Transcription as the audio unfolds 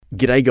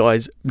G'day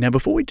guys. Now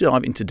before we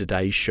dive into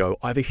today's show,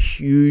 I have a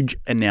huge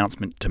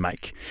announcement to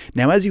make.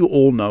 Now as you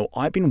all know,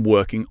 I've been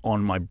working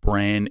on my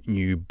brand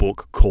new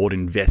book called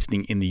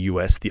Investing in the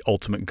US, The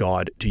Ultimate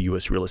Guide to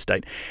US Real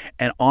Estate.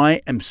 And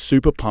I am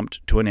super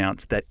pumped to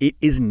announce that it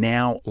is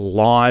now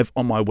live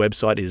on my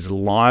website. It is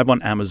live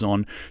on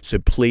Amazon. So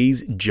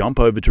please jump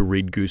over to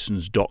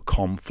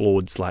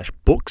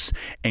reedgoosens.com/books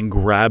and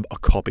grab a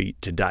copy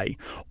today.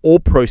 All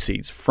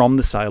proceeds from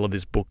the sale of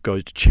this book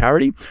goes to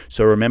charity.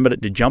 So remember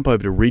to jump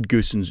over to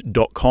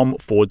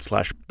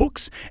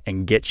reedgoosens.com/books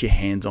and get your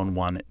hands on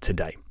one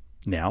today.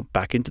 Now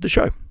back into the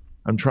show.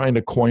 I'm trying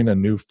to coin a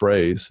new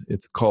phrase.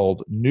 It's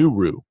called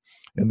Nuru.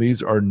 And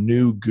these are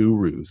new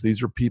gurus.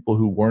 These are people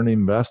who weren't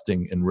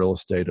investing in real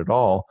estate at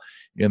all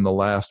in the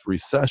last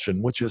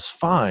recession, which is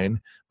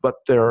fine, but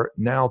they're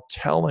now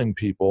telling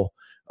people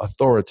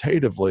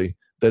authoritatively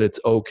that it's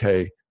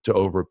okay to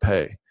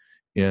overpay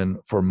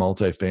for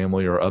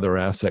multifamily or other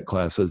asset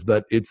classes,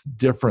 that it's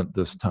different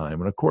this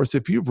time. And of course,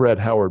 if you've read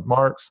Howard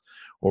Marks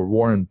or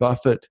Warren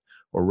Buffett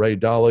or Ray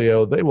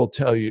Dalio, they will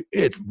tell you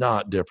it's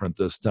not different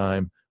this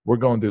time. We're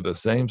going through the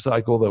same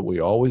cycle that we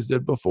always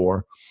did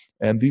before.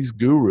 And these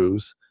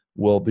nurus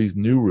will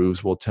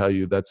tell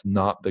you that's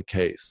not the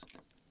case.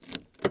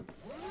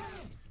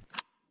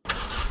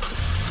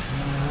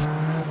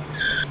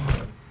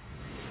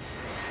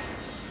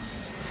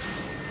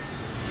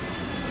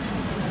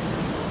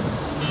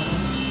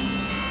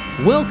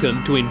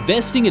 Welcome to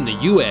Investing in the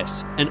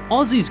US, an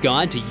Aussie's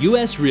Guide to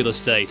US Real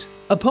Estate,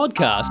 a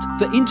podcast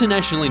for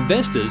international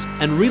investors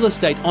and real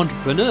estate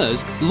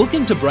entrepreneurs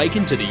looking to break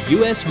into the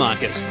US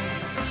market.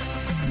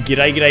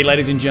 G'day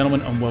ladies and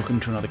gentlemen, and welcome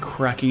to another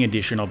cracking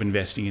edition of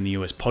Investing in the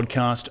US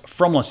podcast.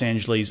 From Los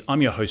Angeles,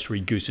 I'm your host,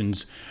 Reed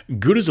Goosens.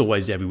 Good as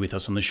always to have you with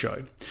us on the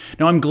show.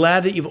 Now, I'm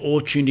glad that you've all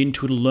tuned in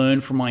to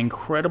learn from my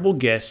incredible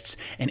guests,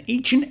 and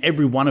each and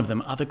every one of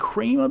them are the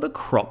cream of the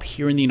crop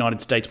here in the United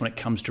States when it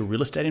comes to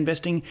real estate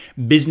investing,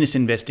 business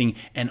investing,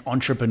 and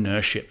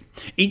entrepreneurship.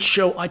 Each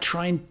show, I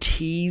try and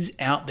tease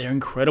out their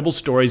incredible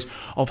stories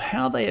of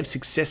how they have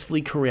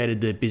successfully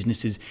created their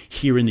businesses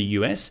here in the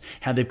US,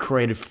 how they've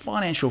created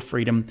financial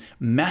freedom,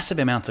 massive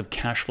amounts of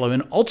cash flow,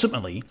 and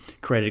ultimately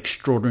created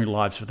extraordinary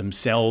lives for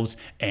themselves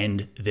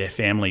and their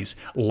families.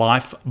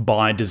 Life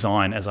by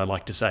design, as I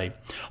like to say.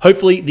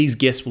 Hopefully, these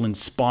guests will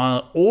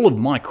inspire all of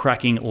my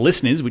cracking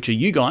listeners, which are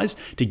you guys,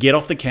 to get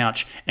off the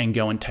couch and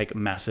go and take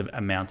massive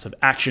amounts of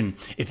action.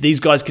 If these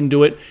guys can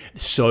do it,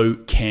 so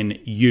can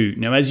you.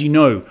 Now, as you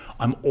know,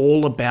 I'm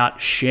all about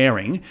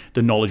sharing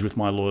the knowledge with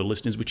my loyal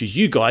listeners, which is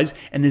you guys,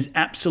 and there's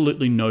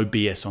absolutely no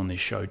BS on this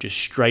show, just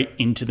straight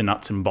into the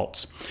nuts and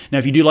bolts. Now,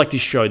 if you do like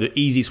this show, the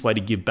easiest way to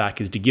give back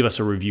is to give us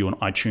a review on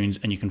iTunes,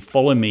 and you can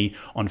follow me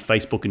on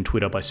Facebook and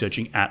Twitter by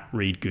searching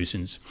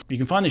 @ReedGoosens. You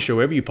can find the show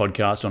wherever you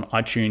podcast on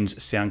iTunes,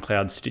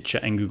 SoundCloud,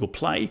 Stitcher, and Google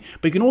Play,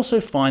 but you can also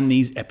find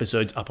these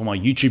episodes up on my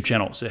YouTube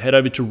channel. So head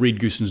over to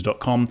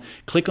reedgoosens.com,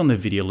 click on the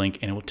video link,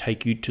 and it will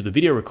take you to the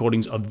video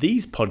recordings of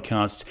these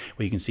podcasts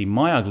where you can see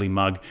my ugly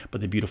mug, but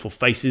the beautiful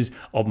faces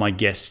of my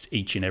guests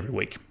each and every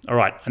week. All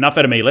right, enough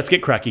out of me. Let's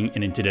get cracking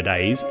and into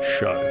today's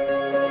show.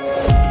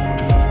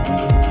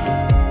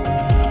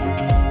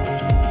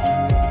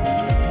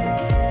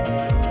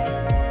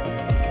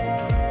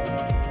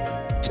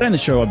 Today on the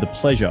show, I have the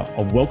pleasure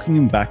of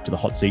welcoming back to the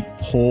hot seat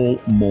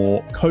Paul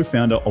Moore,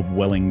 co-founder of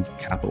Wellings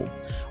Capital.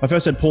 I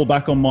first had Paul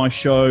back on my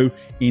show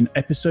in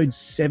episode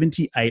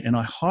 78, and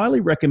I highly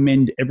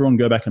recommend everyone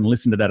go back and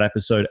listen to that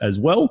episode as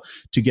well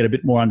to get a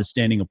bit more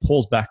understanding of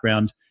Paul's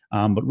background,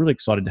 but really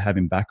excited to have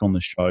him back on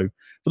the show.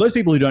 For those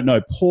people who don't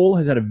know, Paul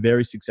has had a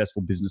very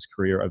successful business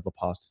career over the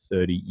past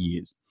 30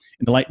 years.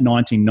 In the late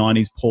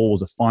 1990s, Paul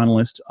was a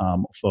finalist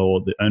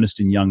for the Ernst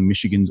 & Young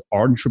Michigan's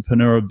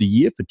Entrepreneur of the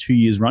Year for 2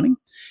 years running.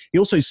 He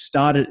also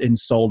started and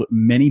sold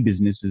many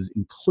businesses,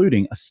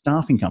 including a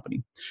staffing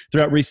company.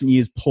 Throughout recent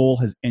years, Paul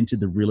has entered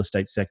the real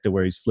estate sector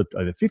where he's flipped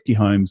over 50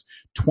 homes,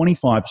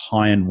 25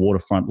 high-end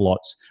waterfront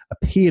lots,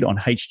 appeared on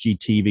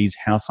HGTV's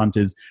House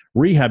Hunters,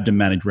 rehabbed and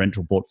managed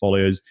rental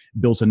portfolios,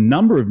 built a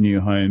number of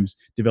new homes,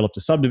 developed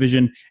a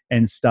subdivision,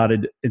 and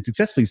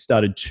successfully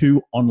started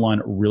 2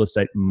 online real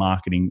estate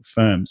marketing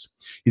firms.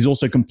 He's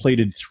also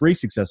completed 3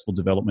 successful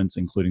developments,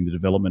 including the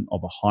development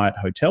of a Hyatt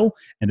hotel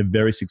and a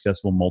very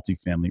successful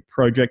multifamily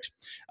project,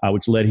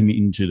 which led him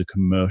into the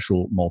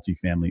commercial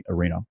multifamily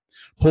arena.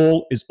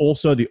 Paul is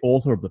also the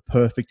author of The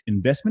Perfect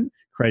Investment,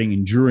 Creating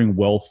Enduring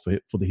Wealth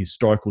for the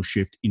Historical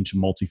Shift into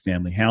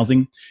Multifamily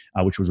Housing,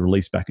 which was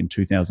released back in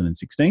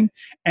 2016.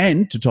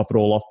 And to top it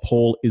all off,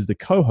 Paul is the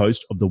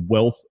co-host of the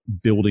Wealth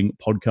Building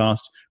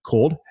podcast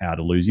called How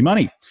to Lose Your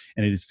Money.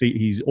 And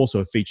he's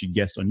also a featured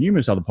guest on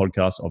numerous other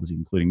podcasts, obviously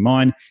including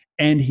mine,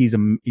 and he's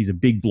a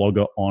big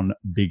blogger on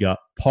Bigger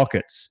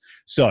Pockets.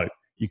 So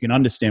you can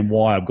understand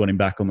why I've got him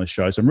back on the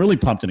show. So I'm really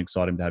pumped and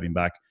excited to have him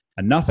back.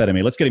 Enough out of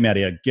me. Let's get him out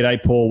of here.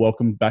 G'day, Paul.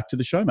 Welcome back to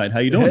the show, mate. How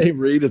you doing? Hey,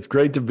 Reed. It's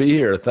great to be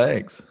here.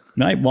 Thanks.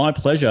 Mate, my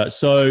pleasure.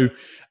 So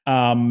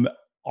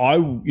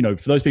for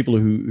those people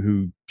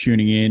who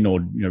tuning in or,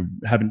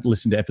 haven't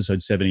listened to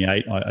episode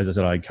 78, as I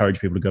said, I encourage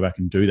people to go back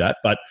and do that.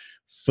 But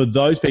for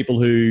those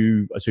people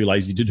who are too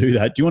lazy to do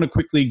that, do you want to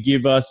quickly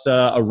give us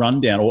a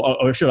rundown,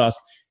 or I should ask,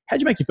 how'd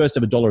you make your first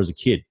ever dollar as a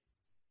kid?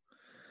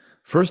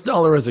 First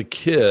dollar as a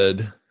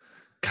kid,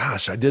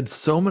 gosh, I did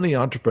so many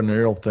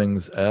entrepreneurial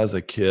things as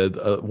a kid.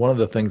 One of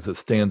the things that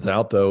stands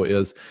out, though,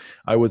 is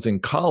I was in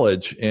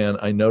college and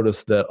I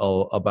noticed that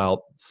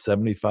about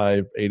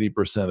 75,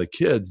 80% of the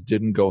kids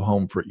didn't go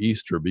home for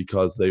Easter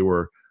because they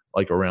were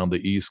like around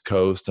the East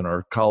Coast and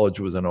our college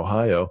was in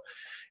Ohio.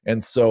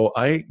 And so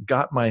I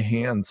got my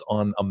hands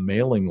on a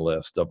mailing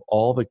list of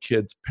all the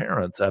kids'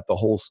 parents at the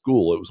whole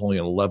school. It was only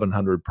an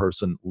 1,100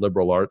 person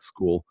liberal arts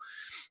school.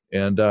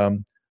 And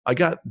I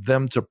got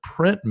them to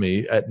print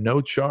me at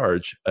no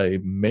charge a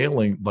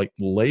mailing, like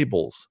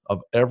labels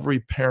of every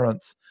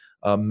parent's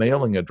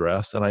mailing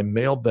address. And I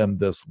mailed them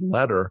this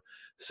letter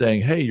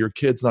saying, hey, your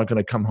kid's not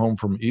going to come home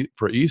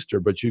for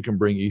Easter, but you can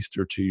bring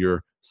Easter to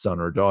your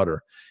son or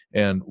daughter.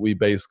 And we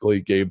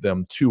basically gave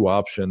them two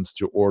options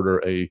to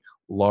order a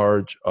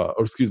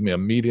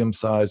medium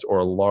size or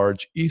a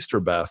large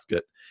Easter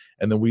basket.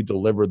 And then we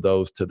delivered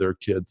those to their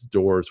kids'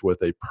 doors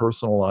with a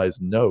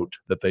personalized note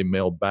that they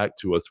mailed back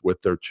to us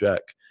with their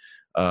check.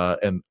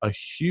 And a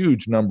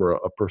huge number,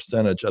 a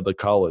percentage of the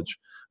college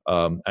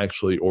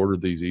actually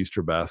ordered these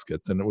Easter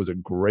baskets. And it was a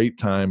great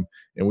time.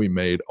 And we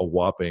made a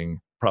whopping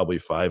probably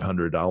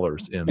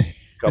 $500 in a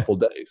couple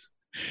days.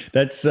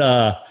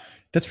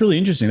 That's really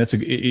interesting.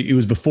 It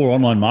was before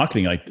online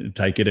marketing, I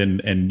take it,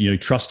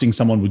 and trusting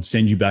someone would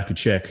send you back a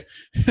check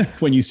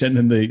when you send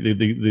them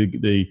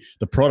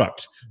the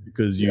product,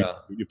 because you're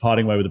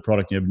parting way with the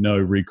product. You have no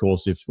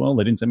recourse if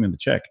they didn't send me the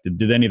check.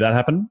 Did any of that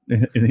happen?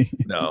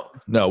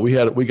 No.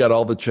 We got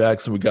all the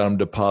checks and we got them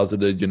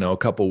deposited, a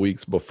couple of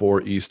weeks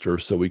before Easter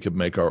so we could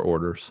make our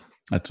orders.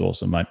 That's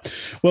awesome, mate.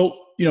 Well,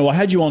 I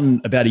had you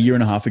on about a year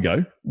and a half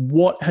ago.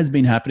 What has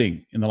been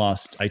happening in the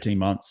last 18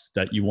 months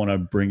that you want to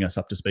bring us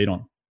up to speed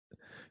on?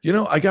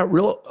 I got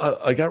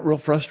real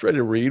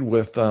frustrated, Reed,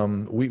 with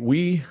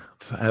we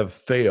have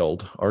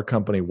failed. Our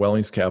company,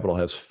 Wellings Capital,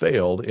 has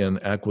failed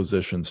in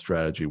acquisition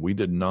strategy. We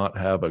did not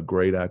have a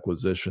great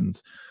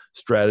acquisitions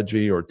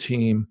strategy or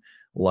team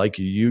like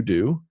you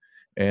do.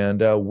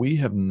 And we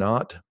have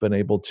not been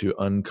able to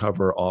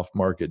uncover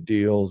off-market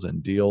deals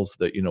and deals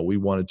that, we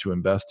wanted to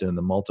invest in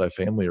the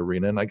multifamily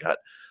arena. And I got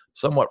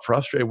somewhat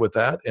frustrated with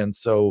that. And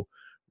so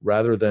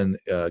rather than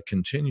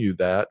continue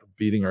that,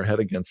 beating our head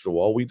against the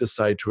wall, we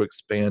decided to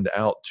expand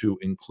out to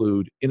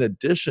include, in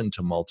addition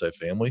to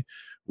multifamily,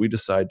 we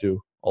decided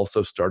to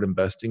also start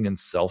investing in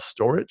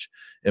self-storage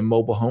and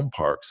mobile home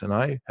parks. And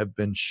I have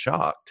been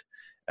shocked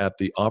at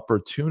the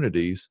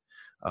opportunities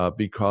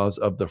because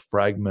of the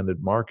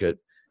fragmented market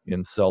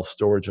in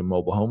self-storage and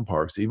mobile home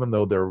parks. Even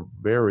though they're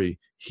very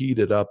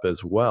heated up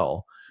as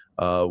well,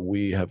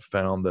 we have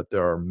found that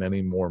there are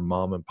many more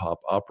mom and pop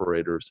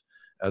operators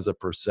as a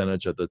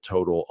percentage of the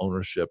total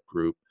ownership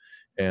group.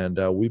 And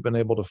we've been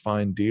able to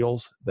find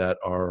deals that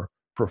are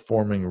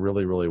performing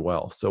really, really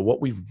well. So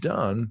what we've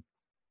done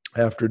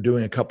after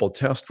doing a couple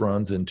test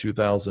runs in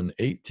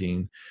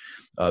 2018,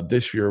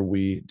 this year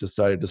we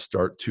decided to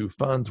start two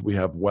funds. We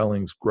have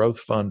Wellings Growth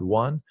Fund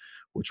 1,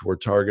 which we're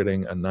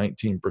targeting a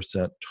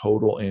 19%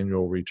 total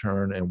annual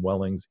return, and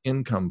Wellings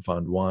Income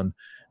Fund 1,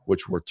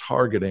 which we're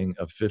targeting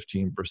a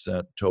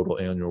 15% total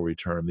annual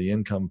return. The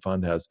income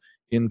fund has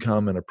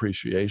income and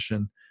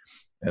appreciation,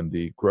 and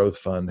the growth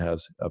fund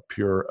has a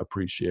pure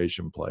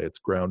appreciation play. It's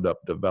ground up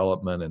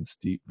development and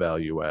steep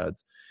value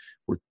adds.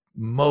 We're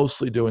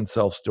mostly doing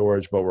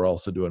self-storage, but we're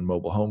also doing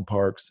mobile home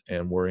parks,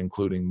 and we're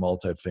including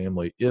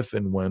multifamily if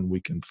and when we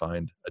can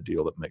find a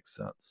deal that makes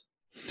sense.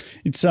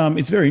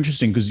 It's very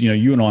interesting because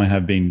you and I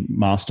have been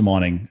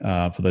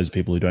masterminding. For those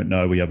people who don't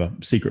know, we have a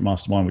secret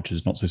mastermind, which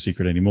is not so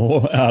secret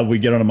anymore. We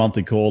get on a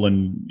monthly call,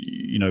 and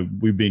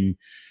we've been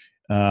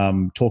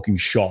talking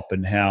shop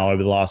and how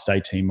over the last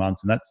 18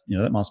 months, and that's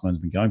that mastermind's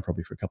been going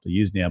probably for a couple of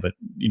years now. But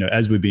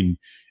as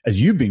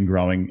you've been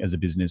growing as a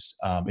business,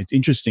 it's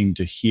interesting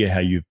to hear how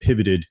you've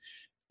pivoted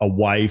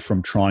away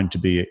from trying to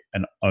be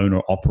an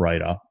owner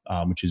operator,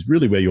 which is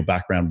really where your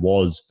background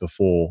was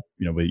before,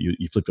 where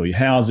you flipped all your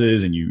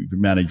houses and you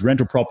managed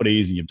rental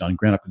properties and you've done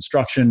ground up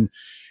construction,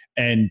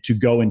 and to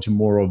go into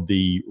more of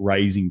the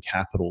raising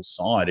capital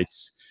side.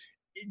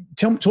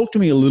 Talk to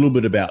me a little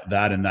bit about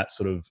that and that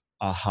sort of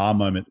aha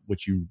moment,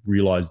 which you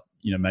realized,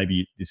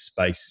 maybe this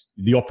space,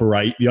 the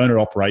owner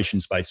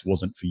operation space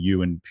wasn't for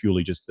you, and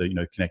purely just the,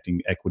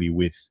 connecting equity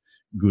with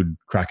good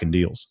cracking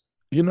deals.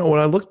 When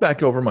I look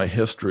back over my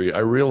history, I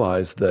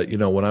realized that,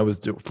 when I was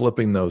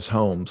flipping those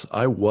homes,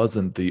 I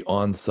wasn't the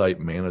on-site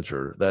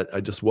manager. That I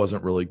just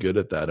wasn't really good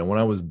at that. And when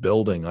I was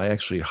building, I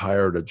actually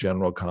hired a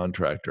general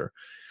contractor.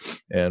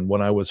 And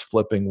when I was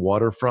flipping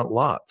waterfront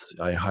lots,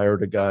 I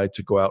hired a guy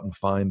to go out and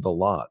find the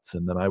lots.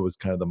 And then I was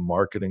kind of the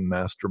marketing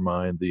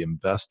mastermind, the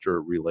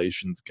investor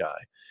relations guy.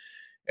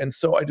 And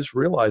so I just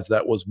realized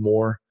that was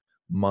more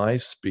my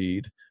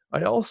speed.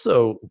 I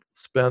also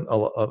spent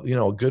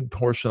a good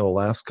portion of the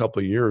last couple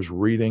of years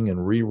reading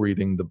and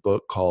rereading the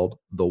book called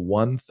The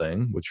One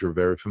Thing, which you're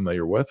very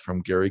familiar with,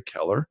 from Gary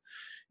Keller,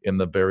 in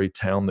the very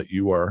town that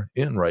you are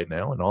in right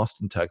now, in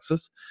Austin,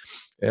 Texas.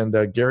 And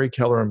Gary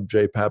Keller and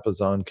Jay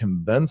Papasan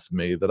convinced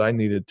me that I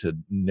needed to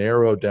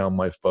narrow down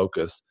my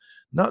focus,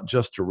 not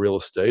just to real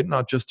estate,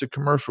 not just to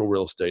commercial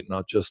real estate,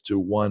 not just to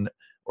one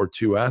or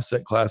two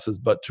asset classes,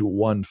 but to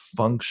one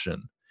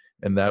function.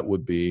 And that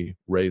would be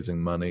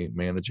raising money,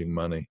 managing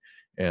money,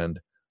 and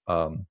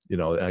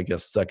I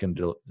guess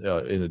second,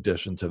 in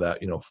addition to that,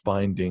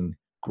 finding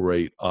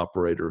great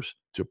operators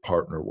to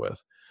partner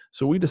with.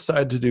 So we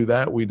decided to do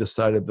that. We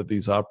decided that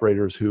these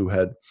operators who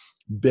had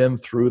been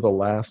through the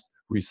last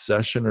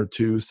recession or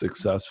two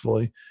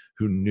successfully,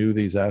 who knew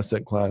these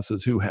asset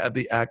classes, who had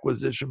the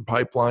acquisition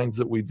pipelines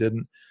that we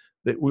didn't,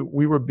 that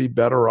we would be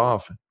better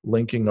off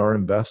linking our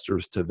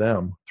investors to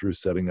them through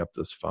setting up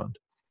this fund.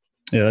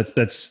 Yeah,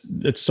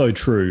 that's so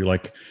true.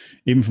 Like,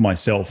 even for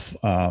myself,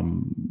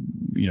 trying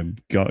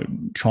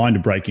to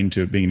break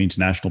into being an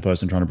international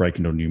person, trying to break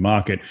into a new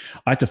market,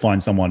 I had to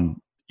find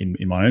someone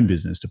in my own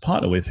business to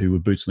partner with who were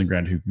boots on the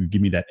ground, who could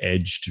give me that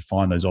edge to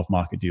find those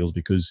off-market deals.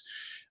 Because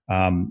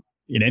in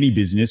any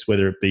business,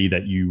 whether it be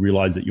that you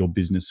realize that your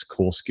business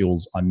core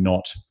skills are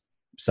not,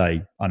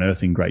 say,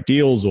 unearthing great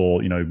deals,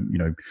 or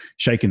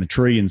shaking the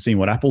tree and seeing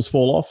what apples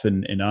fall off,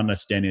 and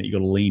understanding that you've got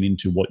to lean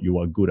into what you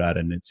are good at.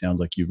 And it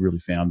sounds like you've really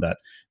found that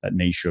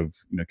niche of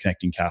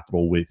connecting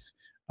capital with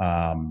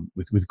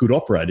good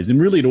operators. And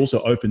really, it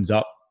also opens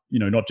up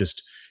not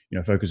just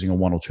focusing on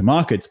one or two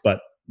markets, but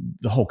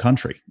the whole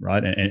country,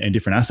 right? And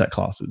different asset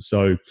classes.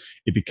 So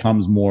it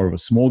becomes more of a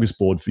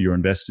smorgasbord for your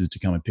investors to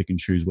come and pick and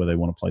choose where they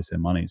want to place their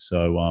money.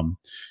 So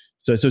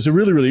it's a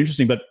really, really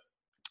interesting. But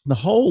the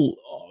whole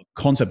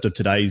concept of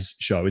today's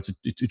show,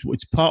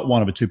 it's part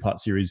one of a two-part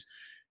series,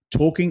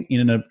 talking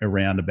in and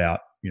around about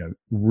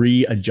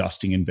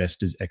readjusting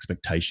investors'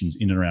 expectations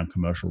in and around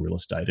commercial real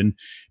estate. And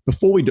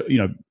before we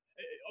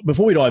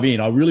dive in,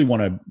 I really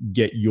want to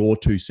get your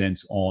 2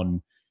 cents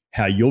on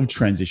how you've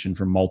transitioned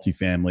from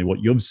multifamily, what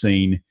you've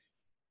seen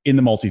in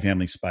the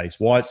multifamily space,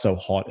 why it's so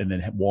hot, and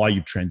then why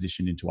you've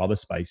transitioned into other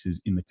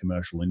spaces in the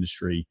commercial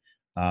industry,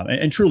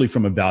 and truly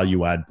from a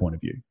value add point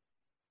of view.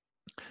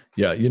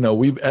 Yeah,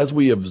 as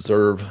we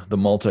observe the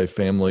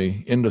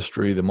multifamily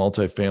industry, the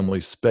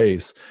multifamily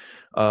space,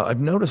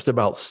 I've noticed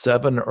about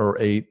 7 or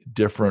 8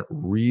 different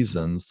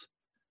reasons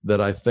that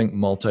I think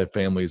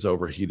multifamily is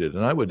overheated.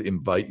 And I would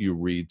invite you,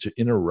 Reed, to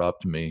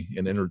interrupt me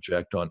and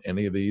interject on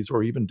any of these,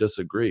 or even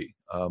disagree.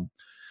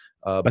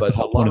 That's the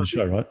whole point of the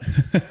show, right?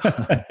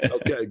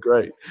 Okay,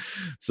 great.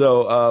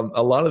 So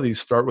a lot of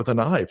these start with an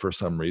I for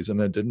some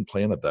reason. I didn't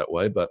plan it that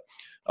way, but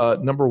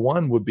number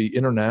one would be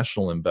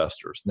international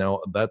investors. Now,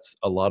 that's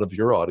a lot of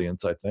your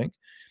audience, I think,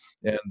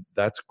 and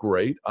that's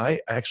great. I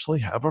actually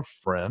have a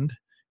friend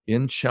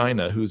in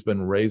China who's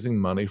been raising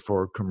money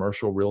for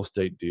commercial real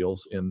estate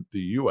deals in the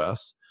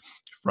U.S.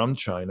 from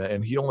China,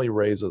 and he only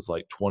raises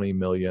like 20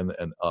 million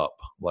and up.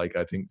 Like,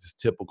 I think his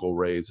typical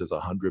raise is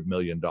 $100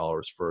 million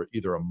for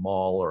either a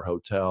mall or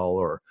hotel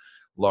or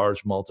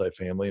large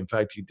multifamily. In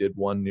fact, he did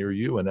one near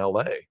you in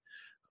L.A.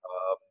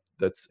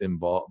 That's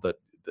involved,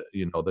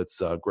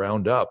 that's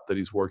ground up, that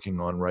he's working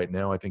on right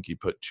now. I think he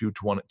put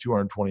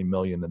 220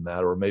 million in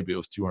that, or maybe it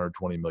was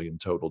 220 million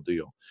total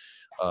deal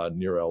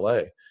near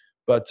LA.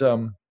 But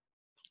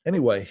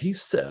anyway, he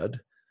said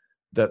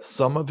that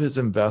some of his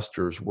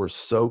investors were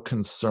so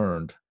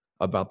concerned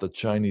about the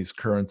Chinese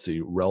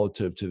currency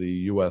relative to the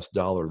US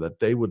dollar that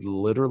they would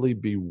literally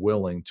be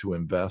willing to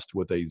invest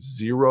with a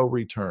zero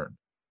return,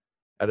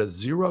 at a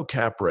zero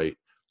cap rate,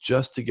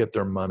 just to get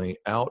their money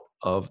out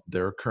of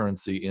their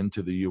currency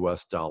into the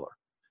US dollar.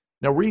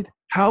 Now, Reed,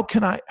 how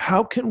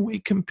can we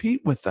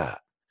compete with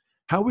that?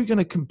 How are we going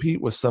to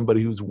compete with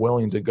somebody who's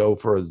willing to go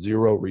for a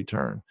zero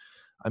return?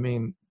 I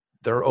mean,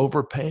 they're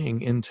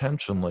overpaying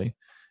intentionally,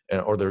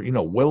 or they're,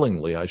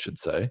 willingly, I should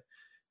say.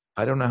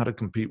 I don't know how to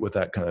compete with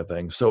that kind of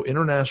thing. So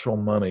international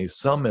money,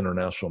 some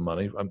international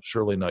money, I'm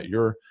surely not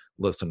your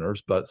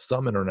listeners, but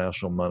some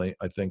international money,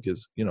 I think,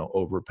 is,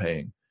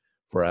 overpaying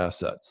for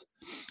assets.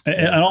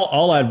 And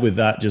I'll add with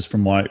that, just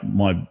from my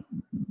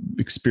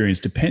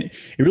experience,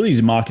 it really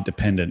is market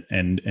dependent,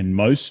 and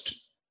most,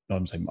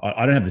 I'm saying,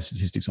 I don't have the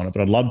statistics on it,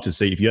 but I'd love to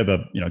see, if you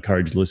ever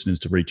encourage listeners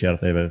to reach out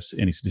if they have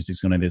any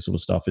statistics on any of this sort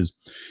of stuff, is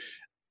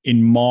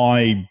in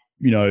my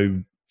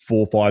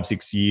 4, 5,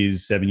 6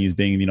 years, 7 years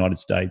being in the United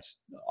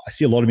States, I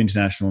see a lot of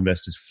international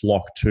investors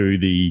flock to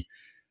the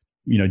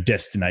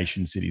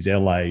destination cities,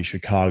 LA,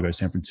 Chicago,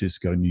 San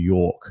Francisco, New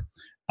York.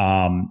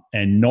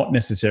 And not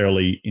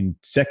necessarily in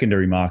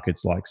secondary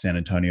markets like San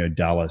Antonio,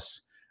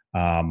 Dallas,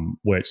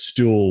 where it's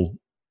still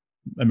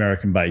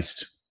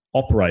American-based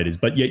operators.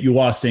 But yet you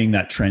are seeing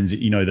that transit,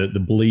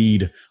 the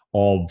bleed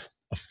of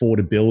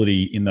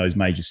affordability in those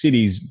major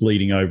cities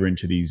bleeding over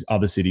into these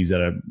other cities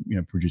that are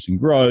producing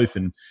growth.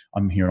 And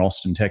I'm here in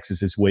Austin, Texas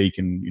this week,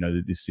 and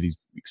this city's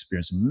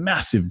experienced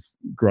massive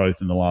growth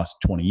in the last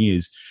 20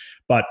 years.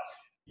 But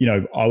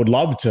I would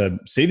love to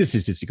see the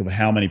statistic of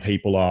how many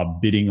people are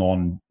bidding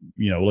on,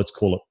 let's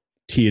call it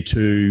tier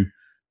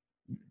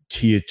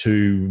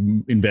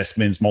two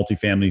investments,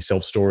 multifamily,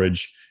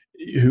 self-storage,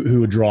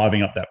 who are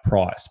driving up that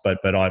price.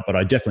 But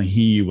I definitely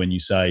hear you when you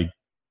say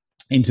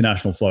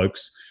international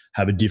folks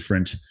have a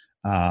different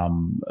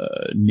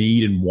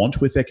need and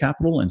want with their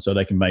capital, and so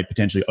they can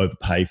potentially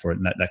overpay for it,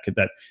 and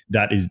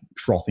that is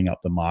frothing up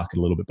the market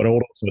a little bit. But I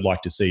would also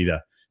like to see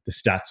the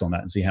stats on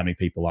that and see how many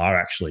people are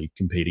actually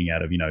competing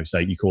out of,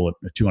 say you call it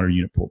a 200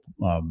 unit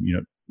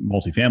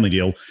multifamily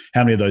deal.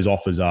 How many of those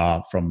offers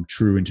are from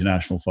true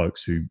international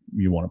folks who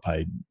you want to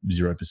pay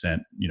 0%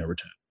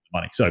 return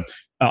money? So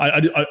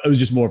it was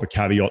just more of a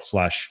caveat /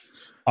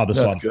 other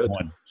side of the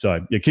coin.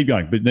 So yeah, keep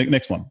going. But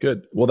next one.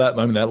 Good. Well,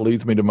 that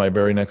leads me to my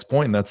very next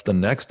point. And that's the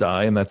next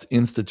I, and that's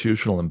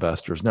institutional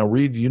investors. Now,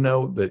 Reed, you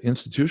know that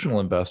institutional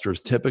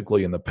investors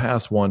typically in the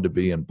past wanted to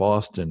be in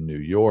Boston, New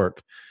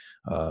York,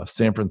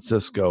 San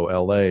Francisco,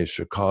 LA,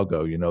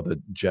 Chicago,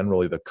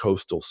 generally the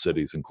coastal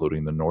cities,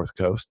 including the North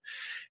Coast.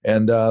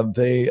 And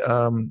they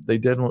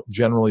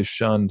generally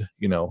shunned,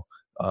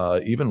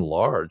 even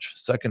large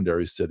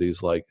secondary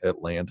cities like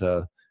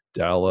Atlanta,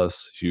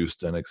 Dallas,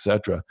 Houston,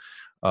 etc.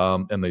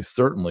 And they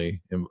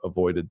certainly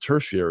avoided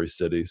tertiary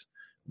cities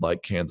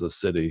like Kansas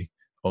City,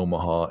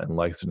 Omaha, and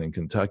Lexington,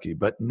 Kentucky.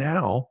 But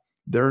now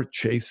they're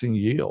chasing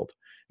yield.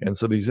 And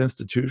so these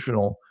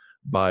institutional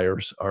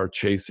buyers are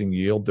chasing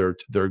yield.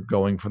 They're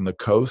going from the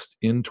coast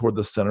in toward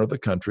the center of the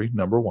country,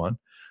 number one.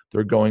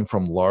 They're going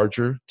from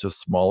larger to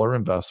smaller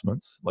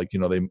investments, like,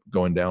 they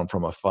going down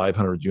from a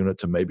 500 unit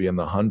to maybe in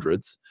the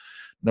hundreds.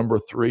 Number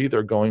three,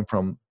 they're going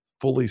from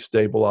fully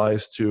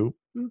stabilized to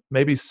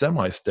maybe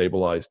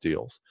semi-stabilized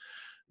deals.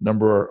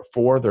 Number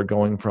four, they're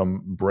going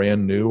from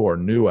brand new or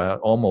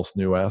almost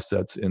new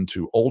assets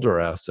into older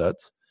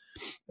assets.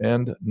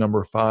 And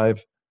number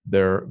five,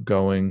 they're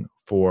going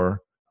for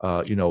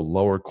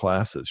lower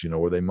classes,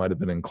 where they might have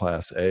been in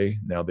class A.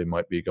 Now they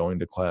might be going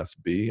to class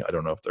B. I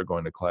don't know if they're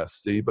going to class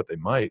C, but they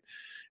might.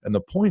 And the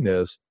point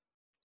is,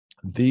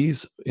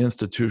 these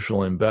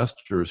institutional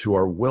investors who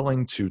are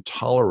willing to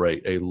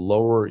tolerate a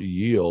lower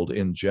yield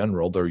in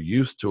general, they're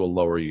used to a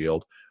lower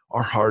yield,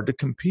 are hard to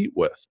compete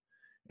with.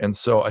 And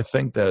so I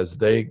think that as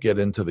they get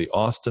into the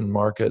Austin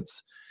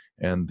markets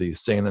and the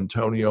San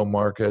Antonio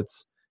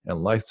markets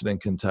and Lexington,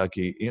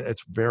 Kentucky,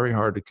 it's very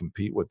hard to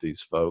compete with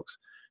these folks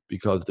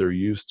because they're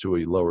used to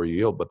a lower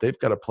yield, but they've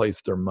got to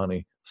place their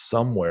money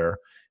somewhere.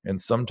 And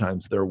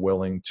sometimes they're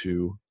willing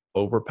to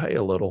overpay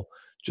a little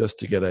just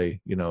to get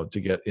to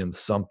get in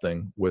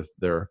something with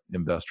their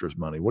investors'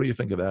 money. What do you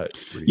think of that,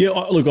 Reed? Yeah,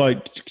 look,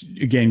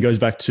 again, goes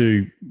back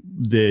to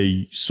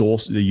the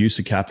use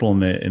of capital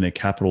and their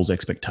capital's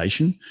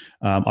expectation.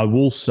 I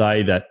will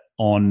say that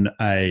on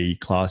a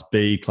class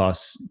B,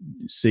 class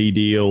C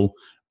deal,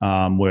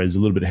 where there's a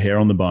little bit of hair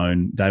on the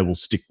bone, they will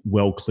stick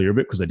well clear of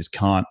it because they just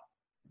can't.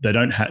 They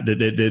don't have.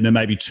 They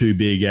may be too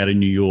big out in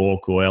New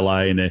York or LA,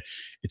 and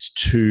it's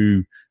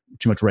too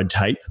much red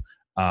tape.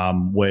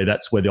 Where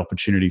that's where the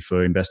opportunity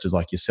for investors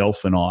like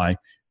yourself and I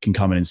can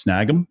come in and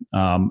snag them.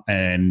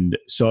 And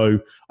so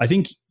I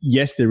think,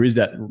 yes, there is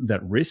that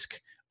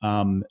risk.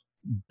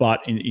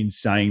 But in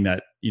saying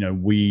that,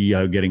 we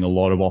are getting a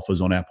lot of offers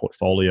on our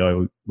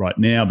portfolio right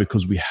now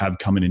because we have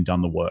come in and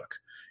done the work,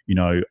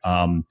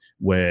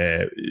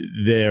 where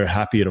they're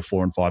happy at a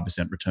 4 and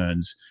 5%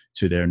 returns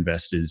to their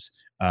investors.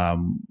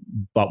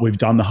 But we've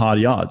done the hard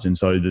yards, and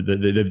so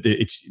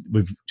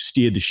we've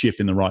steered the ship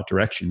in the right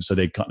direction. So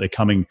they're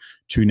coming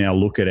to now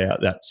look at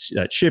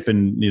that ship,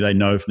 and they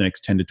know for the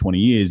next 10 to 20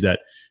 years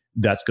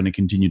that's going to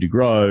continue to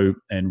grow.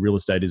 And real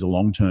estate is a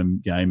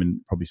long-term game,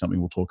 and probably something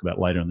we'll talk about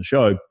later in the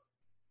show.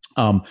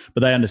 But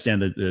they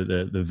understand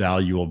the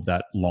value of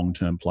that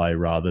long-term play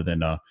rather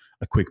than a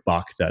quick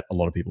buck that a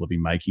lot of people have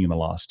been making in the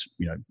last,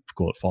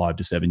 call it 5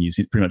 to 7 years,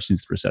 pretty much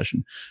since the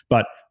recession.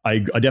 But I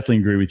definitely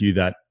agree with you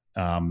that.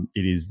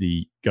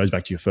 It goes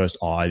back to your first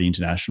I, the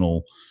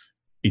international.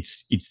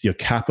 It's your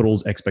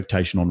capital's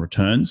expectation on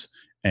returns,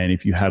 and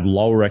if you have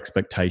lower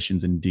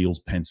expectations and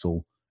deals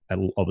pencil at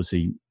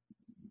obviously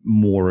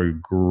more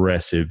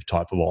aggressive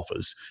type of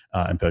offers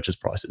and purchase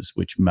prices,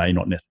 which may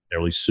not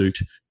necessarily suit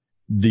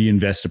the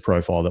investor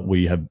profile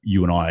that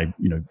you and I,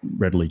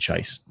 readily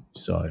chase.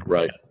 So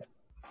right,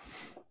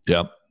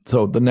 yeah.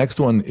 So the next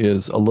one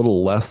is a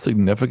little less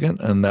significant,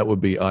 and that would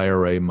be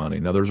IRA money.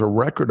 Now, there's a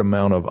record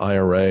amount of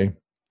IRA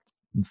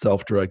and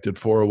self-directed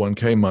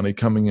 401k money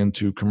coming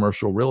into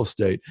commercial real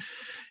estate.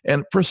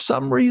 And for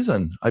some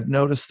reason, I've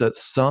noticed that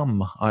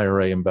some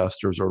IRA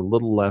investors are a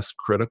little less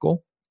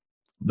critical.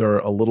 They're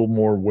a little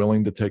more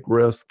willing to take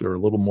risk. They're a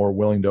little more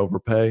willing to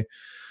overpay.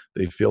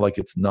 They feel like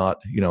it's not,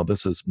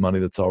 this is money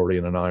that's already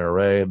in an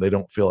IRA. They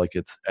don't feel like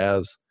it's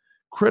as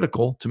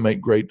critical to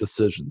make great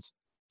decisions,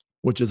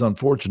 which is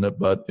unfortunate,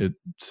 but it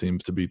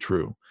seems to be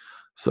true.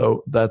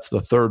 So that's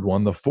the third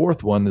one. The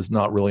fourth one is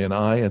not really an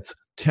I, it's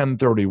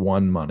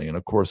 1031 money. And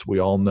of course, we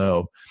all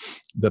know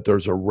that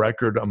there's a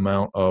record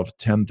amount of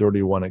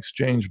 1031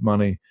 exchange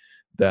money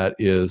that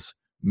is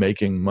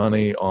making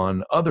money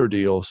on other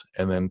deals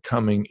and then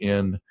coming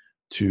in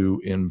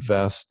to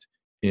invest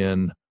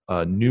in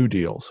new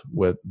deals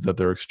that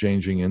they're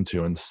exchanging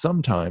into. And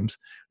sometimes,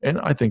 and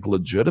I think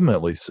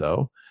legitimately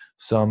so,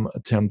 some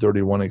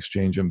 1031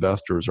 exchange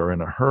investors are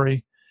in a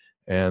hurry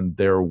and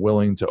they're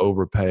willing to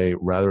overpay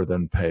rather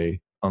than pay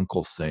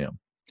Uncle Sam.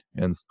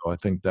 And so I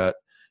think that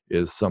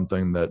is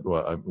something that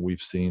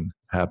we've seen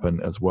happen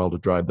as well to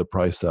drive the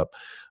price up.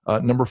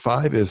 Number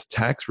 5 is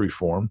tax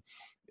reform.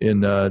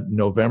 In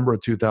November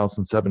of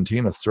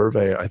 2017, a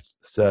survey I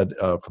said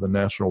for the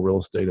National Real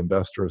Estate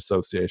Investor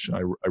Association,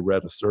 I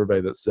read a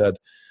survey that said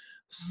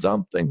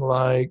something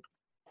like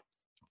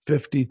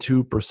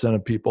 52%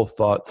 of people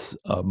thought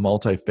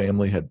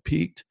multifamily had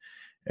peaked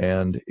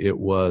and it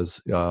was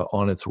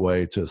on its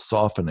way to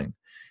softening.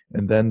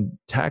 And then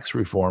tax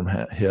reform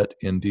hit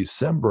in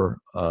December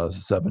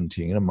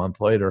 17, a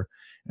month later.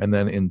 And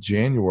then in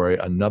January,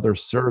 another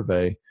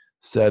survey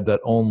said that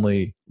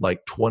only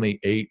like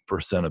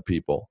 28% of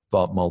people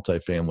thought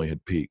multifamily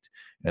had peaked.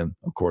 And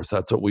of course,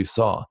 that's what we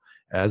saw.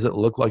 As it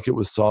looked like it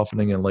was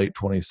softening in late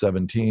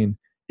 2017,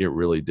 it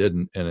really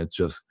didn't. And it's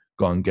just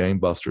gone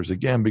gangbusters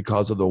again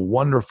because of the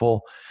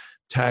wonderful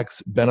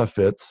tax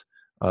benefits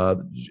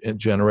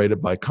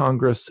generated by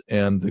Congress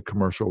and the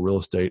commercial real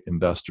estate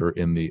investor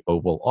in the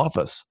Oval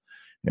Office.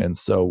 And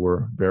so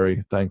we're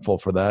very thankful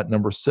for that.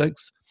 Number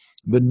 6,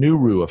 the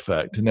Nuru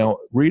effect. Now,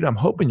 Reed, I'm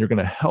hoping you're going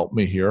to help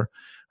me here.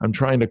 I'm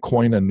trying to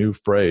coin a new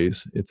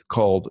phrase. It's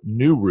called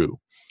Nuru.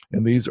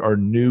 And these are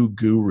new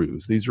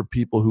gurus. These are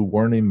people who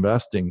weren't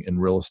investing in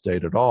real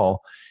estate at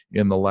all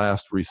in the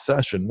last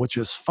recession, which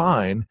is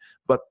fine,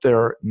 but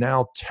they're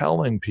now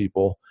telling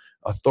people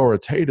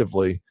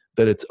authoritatively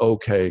that it's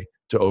okay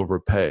to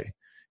overpay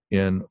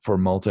for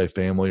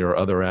multifamily or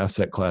other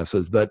asset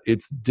classes, that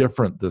it's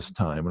different this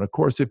time. And of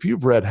course, if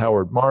you've read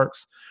Howard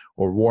Marks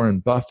or Warren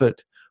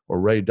Buffett or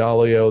Ray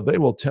Dalio, they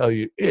will tell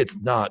you it's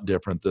not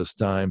different this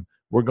time.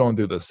 We're going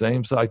through the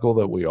same cycle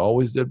that we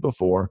always did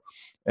before.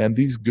 And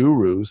these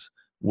gurus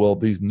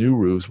these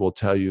nurus will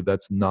tell you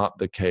that's not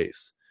the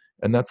case.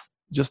 And that's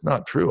just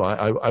not true.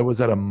 I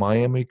was at a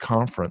Miami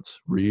conference,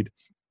 Reed,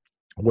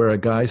 where a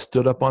guy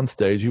stood up on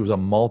stage. He was a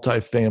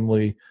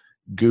multifamily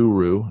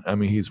guru. I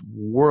mean, he's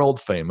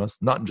world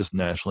famous, not just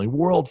nationally,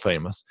 world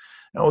famous.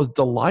 And I was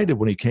delighted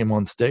when he came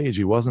on stage.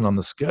 He wasn't on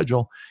the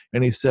schedule.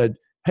 And he said,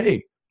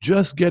 hey,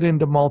 just get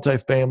into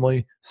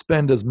multifamily,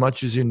 spend as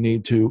much as you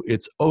need to.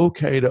 It's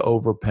okay to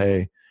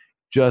overpay.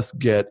 Just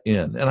get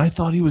in. And I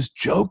thought he was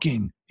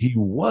joking. He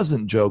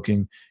wasn't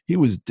joking. He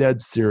was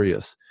dead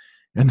serious.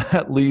 And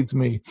that leads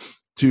me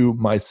to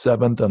my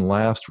 7th and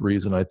last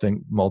reason I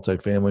think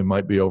multifamily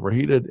might be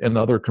overheated and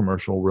other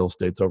commercial real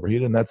estate's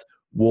overheated, and that's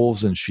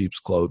wolves in sheep's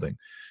clothing.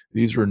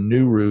 These are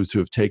nurus who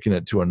have taken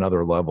it to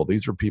another level.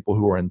 These are people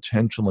who are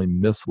intentionally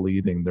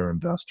misleading their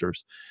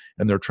investors,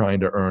 and they're trying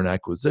to earn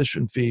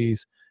acquisition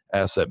fees,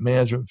 asset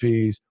management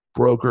fees,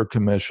 broker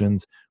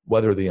commissions.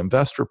 Whether the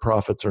investor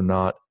profits or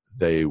not,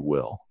 they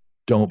will.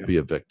 Don't be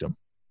a victim.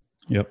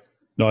 Yep.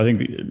 No, I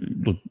think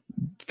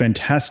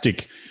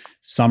fantastic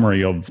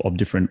summary of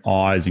different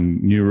eyes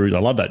and nurus. I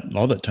love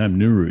that term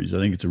nurus. I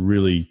think it's a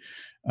really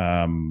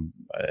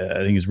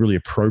really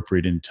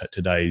appropriate in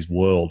today's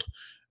world.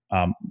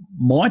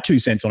 My 2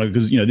 cents on it,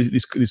 because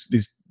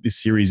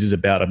this series is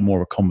about more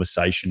of a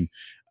conversation,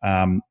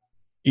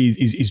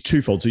 is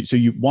twofold. So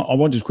I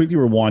want to just quickly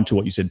rewind to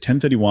what you said: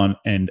 1031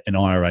 and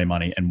IRA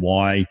money, and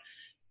why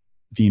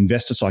the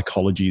investor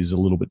psychology is a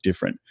little bit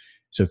different.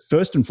 So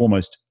first and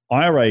foremost,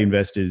 IRA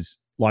investors,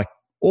 like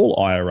all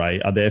IRA,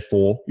 are there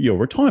for your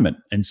retirement.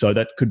 And so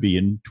that could be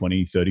in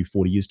 20, 30,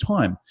 40 years'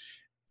 time.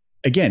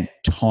 Again,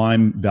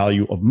 time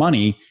value of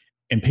money,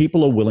 and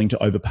people are willing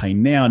to overpay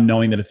now,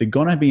 knowing that if they're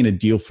going to be in a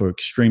deal for an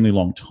extremely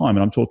long time, and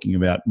I'm talking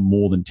about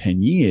more than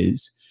 10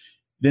 years,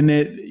 then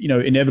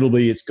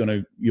inevitably it's going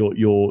to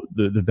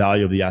the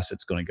value of the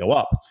asset's going to go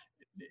up.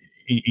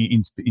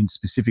 In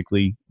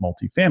specifically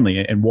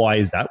multifamily. And why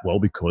is that? Well,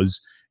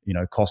 because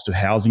cost of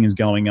housing is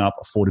going up,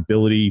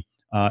 affordability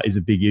is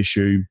a big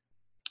issue.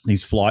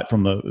 These flight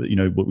from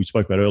what we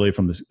spoke about earlier,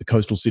 from the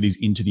coastal cities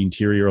into the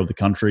interior of the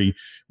country,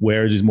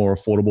 where it is more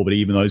affordable. But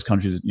even those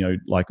countries,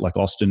 like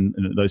Austin,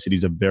 and those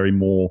cities are very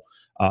more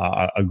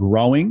are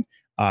growing.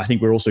 I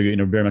think we're also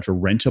very much a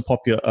renter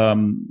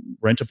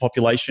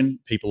population.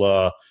 People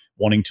are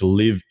wanting to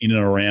live in and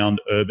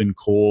around urban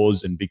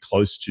cores and be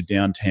close to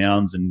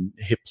downtowns and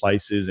hip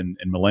places, and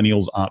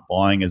millennials aren't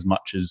buying as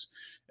much as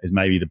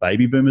maybe the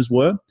baby boomers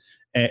were.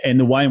 And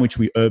the way in which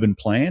we urban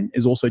plan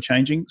is also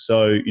changing.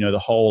 So, the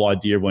whole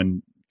idea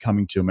when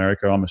coming to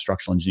America, I'm a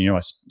structural engineer. I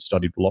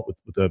studied a lot with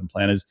urban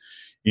planners.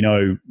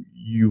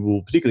 You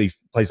will, particularly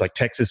places like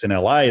Texas and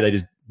LA, they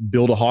just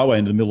build a highway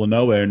into the middle of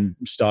nowhere and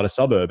start a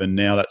suburb. And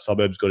now that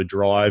suburb's got to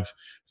drive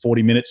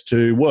 40 minutes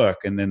to work.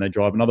 And then they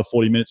drive another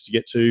 40 minutes to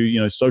get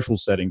to, social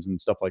settings and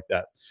stuff like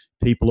that.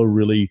 People are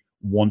really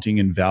wanting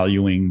and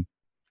valuing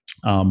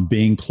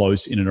being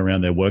close in and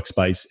around their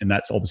workspace. And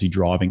that's obviously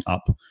driving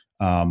up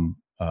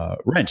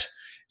rent.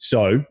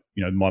 So,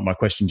 my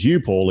question to you,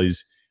 Paul,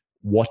 is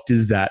what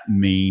does that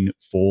mean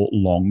for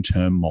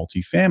long-term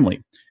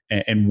multifamily?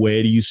 And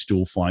where do you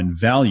still find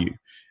value?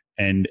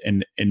 And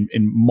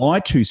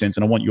my 2 cents,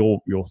 and I want your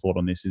thought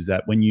on this, is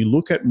that when you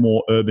look at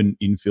more urban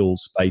infill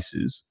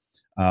spaces,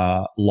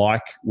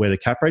 like where the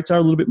cap rates are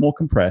a little bit more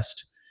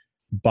compressed,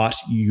 but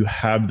you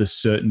have the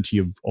certainty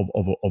of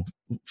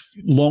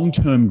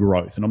long-term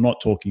growth. And I'm not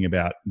talking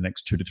about the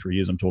next 2 to 3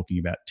 years. I'm talking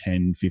about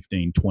 10,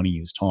 15, 20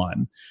 years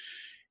time,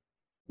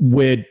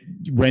 where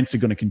rents are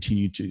going to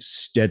continue to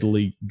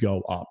steadily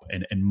go up.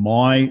 And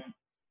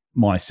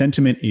my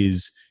sentiment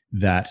is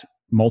that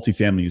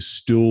multifamily is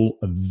still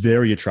a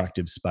very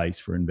attractive space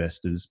for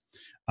investors.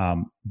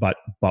 But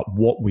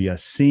what we are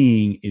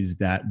seeing is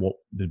that what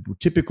the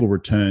typical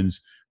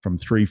returns from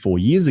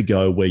 3-4 years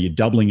ago, where you're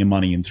doubling your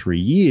money in 3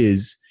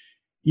 years,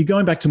 you're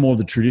going back to more of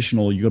the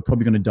traditional, you're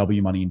probably going to double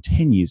your money in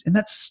 10 years. And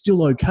that's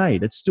still okay.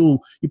 That's still,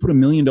 you put $1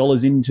 million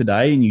in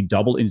today and you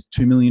double it into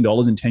 $2 million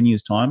in 10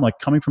 years time, like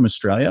coming from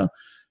Australia,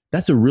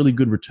 that's a really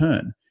good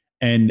return.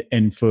 And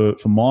for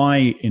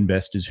my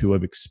investors who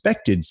have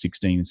expected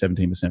 16 and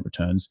 17%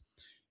 returns,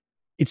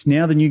 it's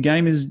now the new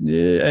game is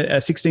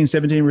a 16,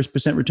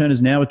 17% return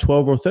is now a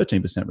 12 or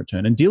 13%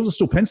 return. And deals are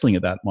still penciling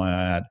at that, might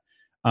I add.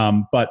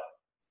 But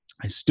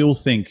I still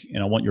think,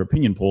 and I want your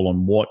opinion, Paul,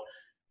 on what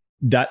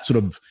that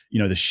sort of,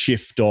 the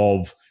shift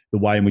of the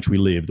way in which we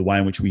live, the way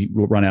in which we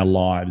run our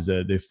lives,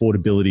 the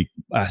affordability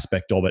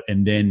aspect of it,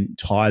 and then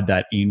tied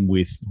that in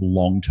with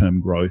long-term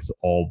growth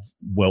of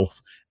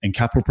wealth and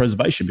capital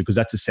preservation, because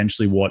that's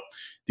essentially what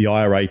the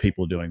IRA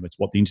people are doing. It's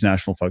what the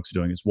international folks are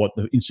doing. It's what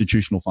the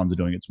institutional funds are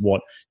doing. It's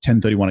what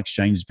 1031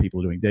 exchanges people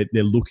are doing.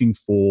 They're looking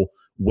for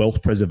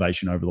wealth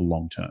preservation over the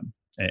long term.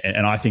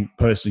 And I think,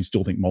 personally,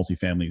 still think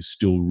multifamily is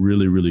still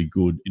really, really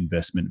good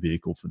investment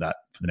vehicle for that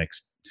for the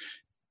next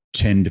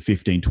 10 to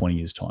 15, 20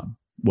 years time.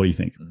 What do you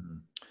think? Mm-hmm.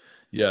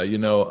 Yeah,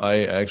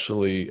 I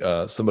actually,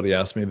 somebody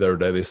asked me the other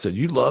day, they said,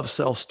 you love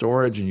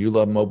self-storage and you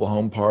love mobile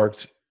home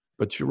parks,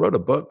 but you wrote a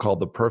book called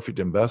The Perfect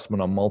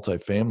Investment on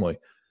Multifamily.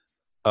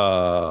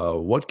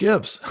 What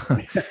gives?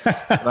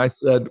 And I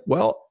said,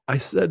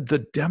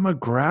 the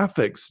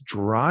demographics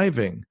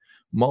driving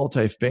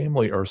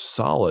multifamily are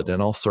solid.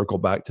 And I'll circle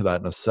back to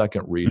that in a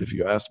second, Reed, if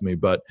you ask me.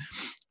 But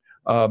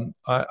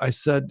I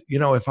said,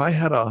 if I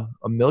had $1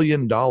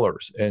 million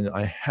and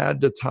I had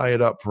to tie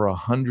it up for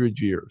 100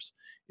 years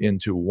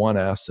into one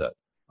asset,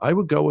 I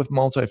would go with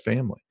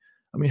multifamily.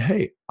 I mean,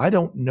 hey, I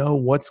don't know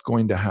what's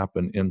going to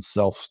happen in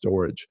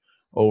self-storage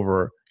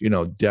over,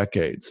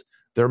 decades.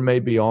 There may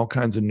be all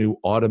kinds of new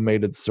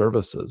automated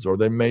services, or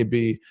there may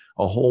be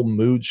a whole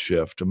mood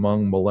shift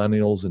among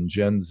millennials and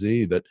Gen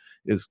Z that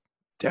is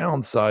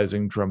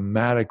downsizing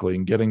dramatically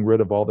and getting rid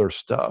of all their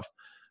stuff.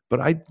 But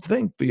I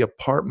think the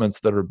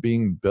apartments that are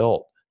being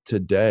built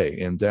today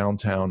in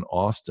downtown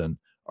Austin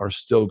are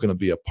still going to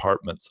be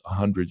apartments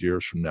 100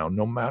 years from now,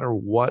 no matter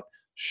what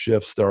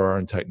shifts there are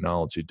in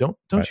technology. Don't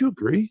right. You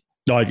agree?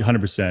 No,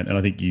 100%. And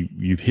I think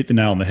you've hit the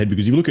nail on the head,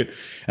 because you look at, and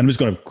I'm just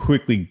going to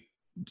quickly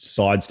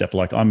sidestep,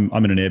 like I'm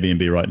in an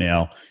Airbnb right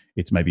now.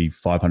 It's maybe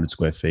 500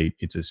 square feet.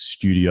 It's a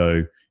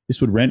studio.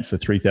 This would rent for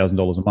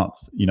 $3,000 a month,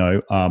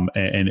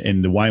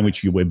 and the way in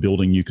which we're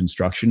building new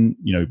construction,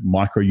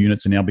 micro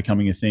units are now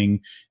becoming a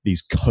thing.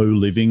 These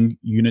co-living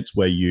units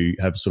where you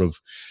have sort of,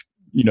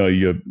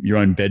 your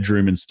own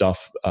bedroom and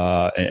stuff,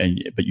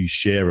 but you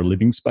share a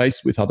living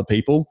space with other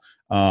people,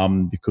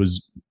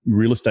 because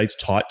real estate's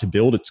tight to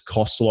build. It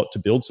costs a lot to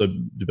build. So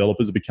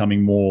developers are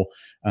becoming more,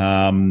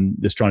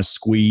 just trying to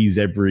squeeze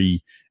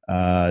every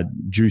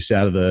juice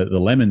out of the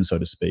lemon, so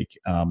to speak.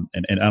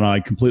 And I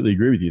completely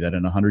agree with you that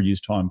in 100 years'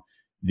 time,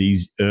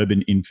 these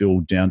urban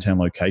infill downtown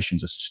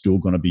locations are still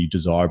going to be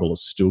desirable, are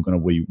still going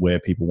to be where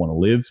people want to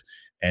live,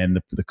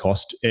 and the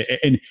cost.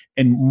 And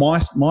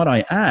might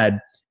I add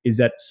is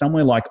that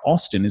somewhere like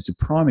Austin is a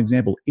prime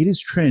example. It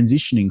is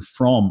transitioning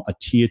from a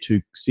tier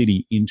 2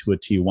 city into a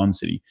tier 1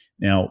 city.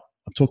 Now,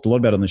 I've talked a lot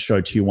about on the show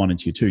tier 1 and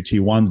tier 2.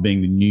 Tier 1s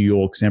being the New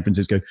York, San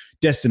Francisco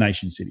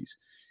destination cities.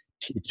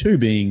 Tier 2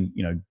 being,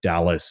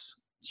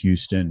 Dallas,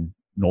 Houston,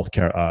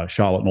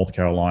 Charlotte, North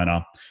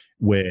Carolina,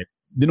 where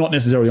they're not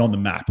necessarily on the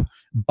map,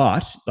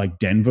 but like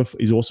Denver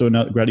is also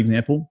another great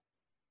example.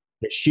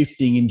 They're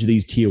shifting into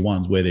these tier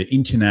 1s where they're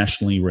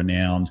internationally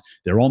renowned.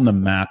 They're on the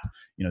map.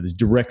 There's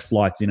direct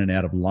flights in and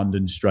out of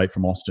London straight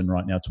from Austin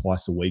right now,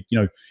 twice a week.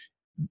 They're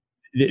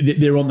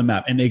on the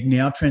map, and they're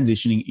now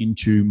transitioning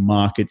into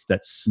markets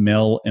that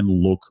smell and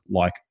look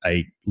like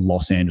a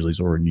Los Angeles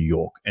or a New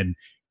York. And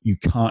you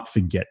can't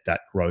forget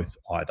that growth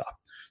either.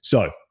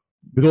 So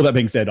with all that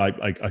being said, I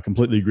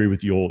completely agree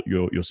with your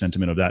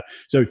sentiment of that.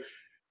 So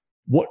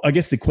what I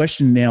guess the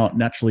question now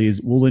naturally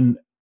is, well, then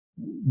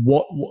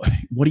what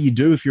do you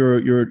do if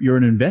you're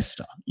an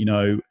investor,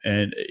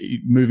 and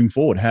moving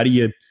forward, how do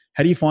you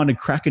find a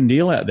cracking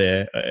deal out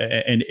there?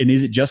 And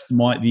is it just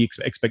the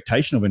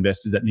expectation of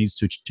investors that needs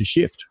to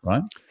shift,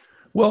 right?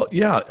 Well,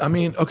 yeah. I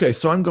mean, okay,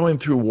 so I'm going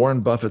through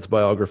Warren Buffett's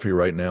biography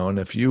right now. And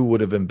if you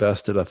would have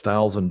invested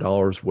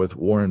 $1,000 with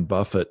Warren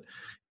Buffett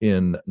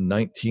in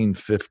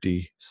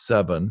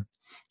 1957,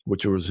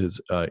 which was his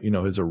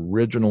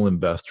original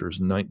investors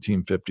in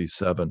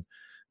 1957,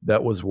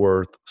 that was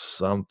worth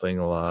something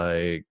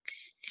like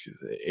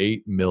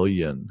 $8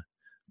 million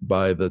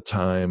by the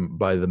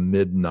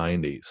mid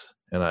 90s.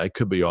 And I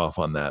could be off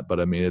on that, but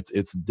I mean,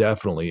 it's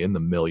definitely in the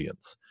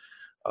millions.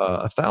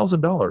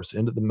 $1,000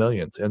 into the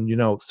millions.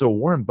 And, so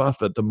Warren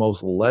Buffett, the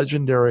most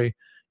legendary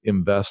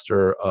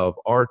investor of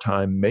our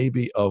time,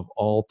 maybe of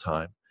all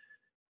time,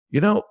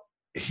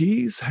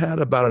 he's had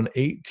about an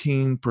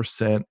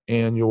 18%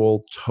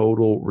 annual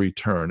total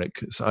return.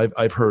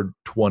 I've heard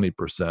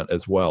 20%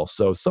 as well.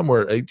 So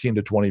somewhere 18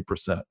 to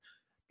 20%.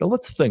 Now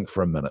let's think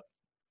for a minute.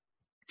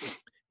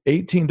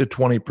 18 to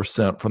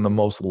 20% from the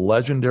most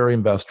legendary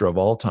investor of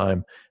all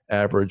time,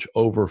 average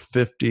over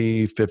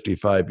 50,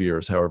 55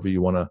 years, however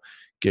you want to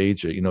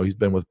gauge it. He's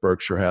been with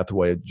Berkshire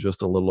Hathaway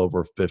just a little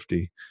over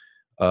 50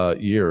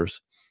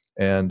 years.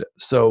 And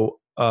so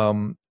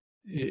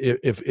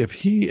if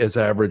he has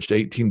averaged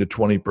 18 to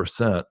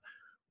 20%,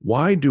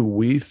 why do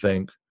we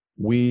think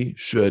we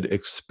should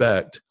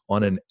expect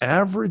on an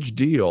average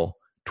deal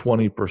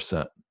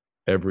 20%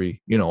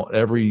 every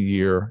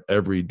year,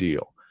 every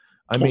deal?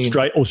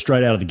 Straight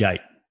out of the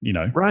gate,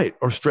 Right.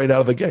 Or straight out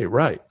of the gate.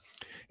 Right.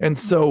 And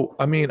so,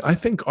 I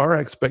think our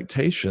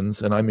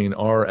expectations, and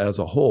our as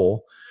a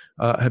whole,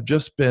 have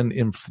just been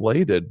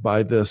inflated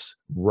by this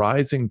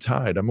rising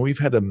tide. We've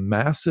had a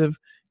massive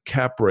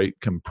cap rate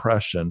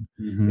compression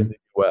in the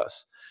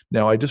U.S.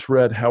 Now, I just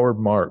read Howard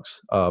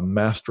Marks,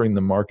 Mastering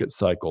the Market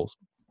Cycles.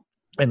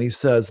 And he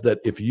says that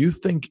if you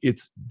think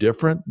it's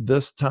different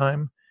this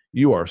time,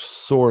 you are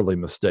sorely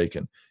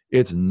mistaken.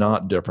 It's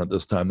not different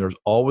this time. There's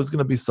always going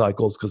to be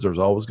cycles because there's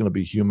always going to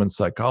be human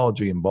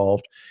psychology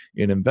involved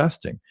in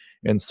investing.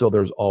 And so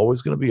there's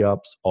always going to be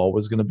ups,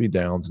 always going to be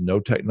downs. No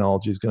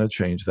technology is going to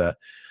change that.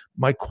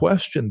 My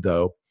question,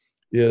 though,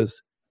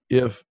 is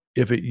if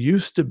it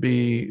used to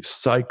be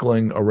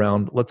cycling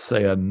around, let's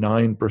say, a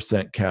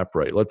 9% cap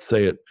rate, let's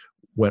say it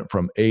went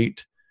from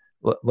 8,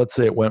 let's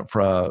say it went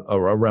from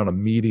around a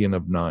median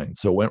of 9.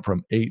 So it went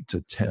from 8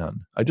 to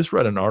 10. I just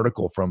read an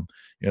article from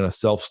a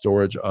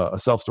self-storage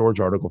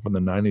article from the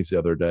 90s the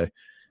other day,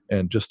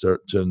 and just to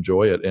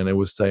enjoy it. And it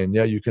was saying,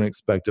 yeah, you can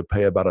expect to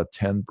pay about a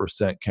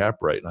 10% cap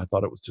rate. And I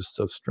thought it was just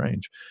so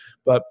strange.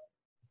 But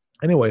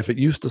anyway, if it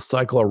used to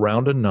cycle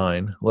around a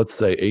 9, let's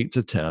say 8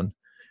 to 10,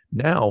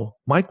 now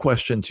my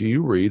question to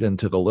you, Reed, and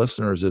to the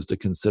listeners is to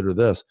consider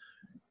this.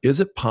 Is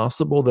it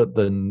possible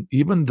that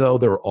even though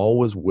there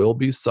always will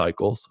be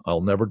cycles,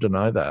 I'll never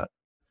deny that,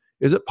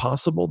 is it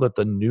possible that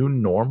the new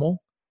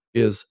normal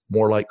is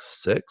more like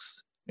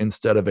 6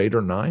 instead of 8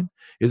 or 9?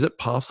 Is it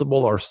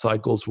possible our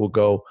cycles will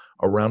go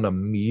around a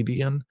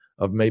median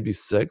of maybe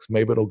 6?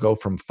 Maybe it'll go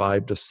from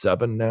 5 to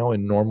 7 now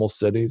in normal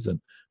cities. And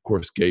of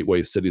course,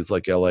 gateway cities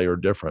like LA are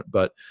different.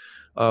 But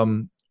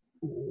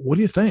what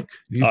do you think?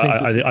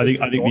 I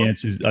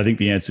think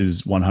the answer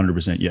is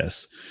 100%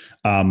 yes.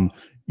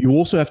 You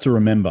also have to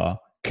remember,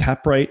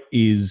 cap rate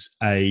is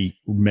a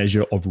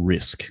measure of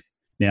risk.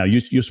 Now,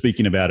 you're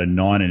speaking about a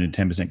 9 and a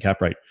 10%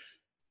 cap rate.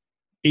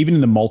 Even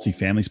in the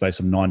multifamily space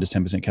of 9 to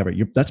 10% cap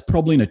rate, that's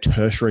probably in a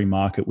tertiary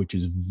market, which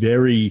is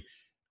very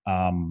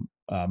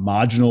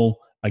marginal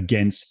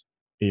against,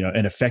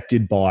 and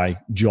affected by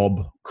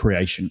job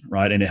creation,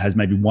 right? And it has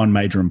maybe one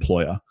major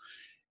employer.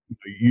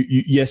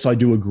 Yes, I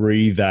do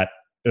agree that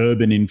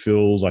urban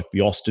infills like the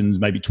Austins,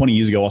 maybe 20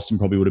 years ago, Austin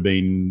probably would have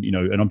been,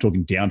 and I'm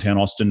talking downtown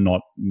Austin,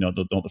 not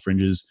the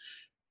fringes,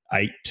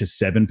 8 to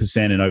 7%.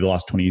 And over the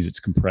last 20 years, it's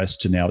compressed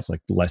to now it's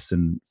like less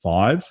than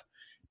 5.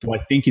 Do I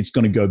think it's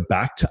going to go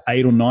back to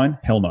 8 or 9?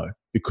 Hell no,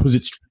 because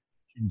it's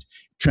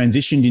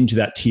transitioned into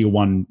that tier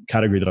 1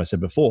 category that I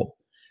said before.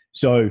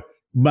 So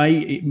may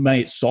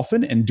it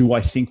soften? And do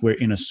I think we're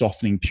in a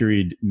softening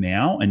period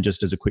now? And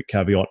just as a quick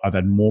caveat, I've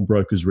had more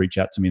brokers reach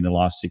out to me in the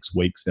last 6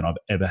 weeks than I've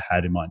ever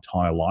had in my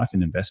entire life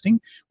in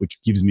investing,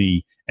 which gives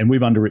me, and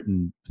we've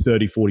underwritten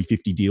 30, 40,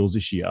 50 deals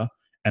this year,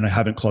 and I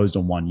haven't closed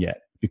on one yet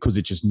because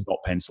it's just not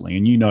penciling.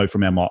 And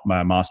from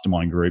our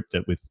mastermind group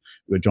that with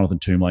Jonathan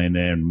Toomley in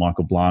there and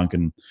Michael Blanc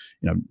and,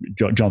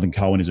 Jonathan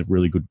Cohen is a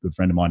really good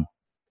friend of mine.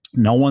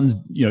 No one's,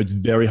 it's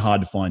very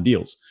hard to find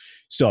deals.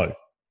 So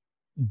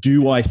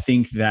do I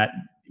think that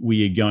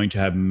we are going to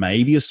have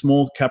maybe a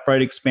small cap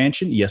rate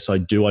expansion? Yes, I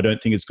do. I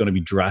don't think it's going to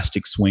be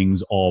drastic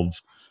swings of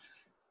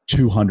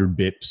 200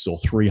 bips or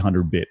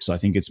 300 bips. I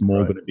think it's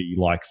more going to be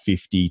like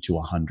 50 to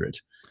 100.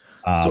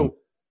 So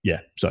go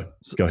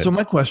ahead. So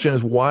my question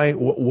is why,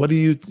 what do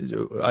you,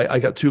 I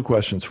got 2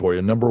 questions for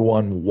you. Number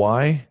one,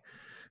 why,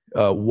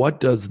 what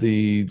does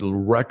the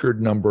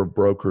record number of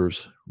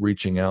brokers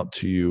reaching out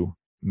to you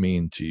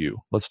mean to you?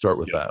 Let's start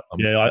with that.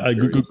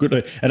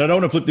 Good. And I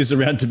don't want to flip this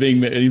around to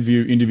being an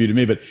interview to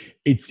me, but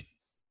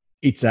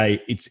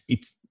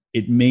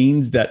it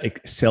means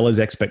that sellers'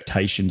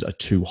 expectations are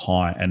too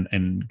high.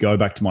 And go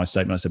back to my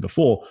statement I said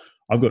before,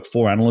 I've got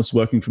 4 analysts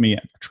working for me,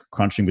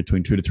 crunching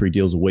between 2 to 3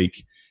 deals a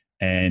week.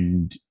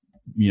 And,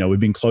 we've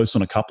been close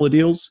on a couple of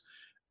deals,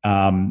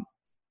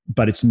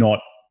 but it's not,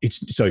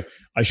 so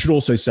I should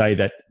also say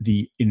that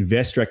the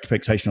investor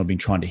expectation I've been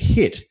trying to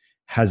hit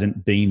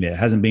hasn't been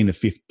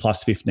the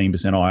plus 15%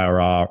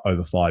 IRR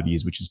over 5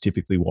 years, which is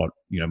typically what,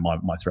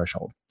 my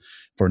threshold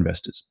for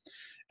investors.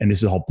 and this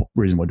is the whole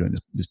reason we're doing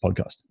this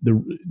podcast.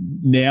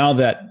 Now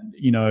that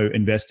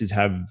investors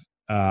have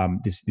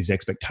this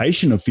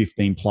expectation of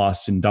 15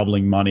 plus and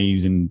doubling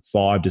monies in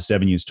 5 to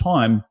 7 years'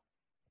 time,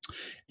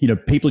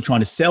 people are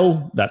trying to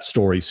sell that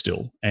story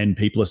still, and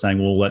people are saying,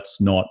 well, let's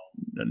not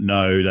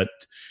know that.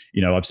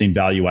 I've seen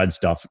value add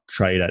stuff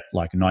trade at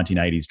like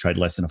 1980s, trade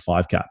less than a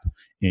 5 cap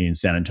in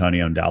San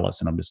Antonio and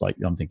Dallas, and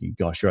I'm thinking,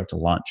 gosh, you're out to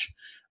lunch.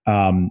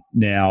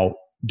 Now,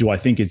 do I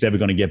think it's ever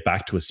going to get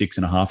back to a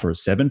 6.5% or a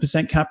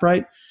 7% cap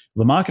rate?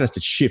 The market has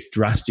to shift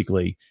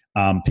drastically.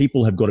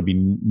 People have got to be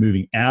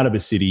moving out of a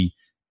city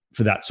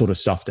for that sort of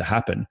stuff to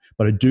happen.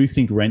 But I do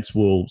think rents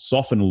will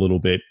soften a little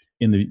bit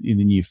in the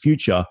near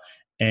future,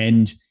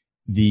 and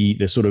the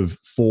sort of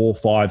 4,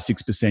 5,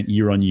 6%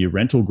 year-on-year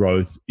rental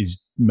growth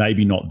is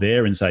maybe not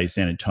there in, say,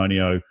 San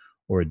Antonio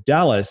or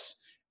Dallas.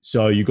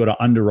 So you've got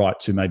to underwrite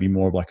to maybe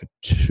more of like a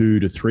 2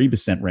 to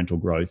 3% rental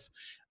growth.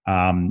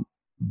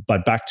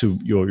 But back to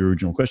your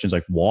original questions,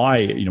 like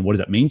why, what does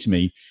that mean to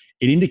me?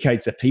 It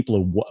indicates that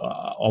people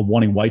are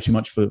wanting way too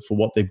much for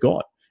what they've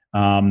got.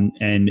 And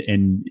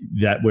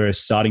that we're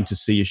starting to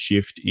see a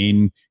shift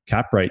in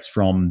cap rates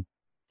from,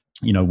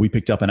 we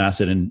picked up an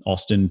asset in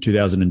Austin,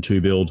 2002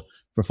 build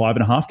for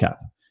 5.5 cap,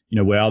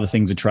 where other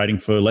things are trading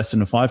for less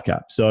than a 5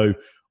 cap. So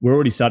we're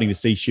already starting to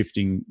see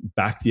shifting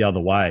back the other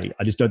way.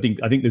 I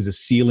think there's a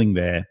ceiling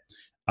there.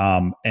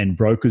 And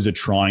brokers are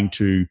trying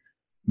to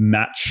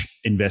match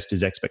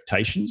sellers'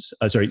 expectations.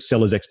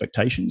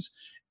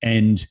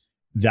 And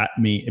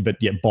but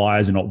yet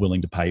buyers are not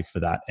willing to pay for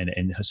that.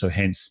 And so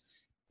hence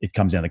it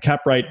comes down to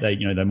cap rate. They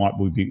might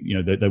be,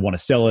 they want to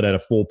sell it at a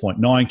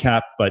 4.9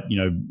 cap, but,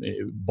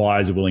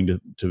 buyers are willing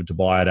to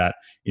buy it at,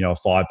 a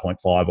 5.5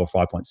 or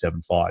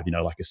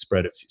 5.75, like a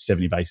spread of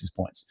 70 basis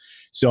points.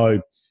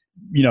 So,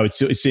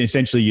 it's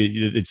essentially,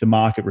 it's the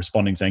market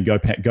responding saying, go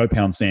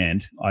pound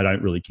sand. I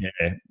don't really care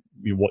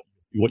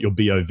what your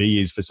BOV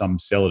is for some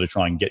seller to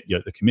try and get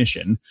the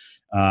commission.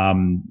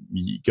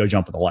 Go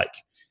jump in the lake.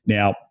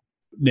 Now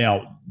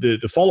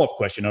the follow-up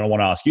question, and I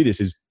want to ask you this,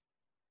 is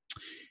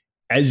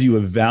as you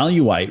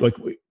evaluate, like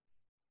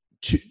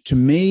to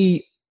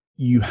me,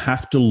 you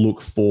have to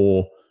look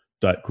for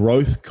that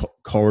growth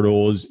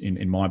corridors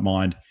in my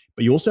mind,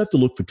 but you also have to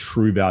look for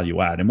true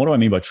value add. And what do I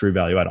mean by true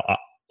value add?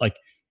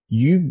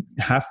 You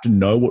have to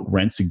know what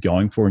rents are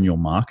going for in your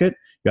market.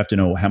 You have to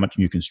know how much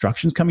new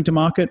construction is coming to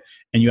market.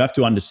 And you have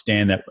to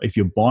understand that if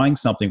you're buying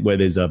something where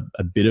there's a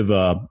bit of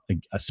a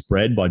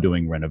spread by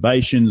doing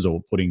renovations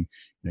or putting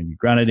new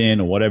granite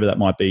in or whatever that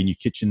might be, new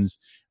kitchens,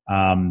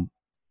 and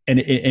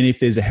if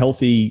there's a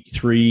healthy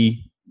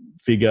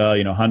 3-figure,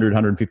 $100,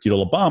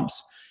 $150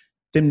 bumps,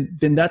 then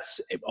that's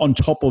on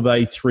top of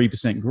a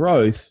 3%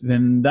 growth,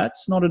 then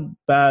that's not a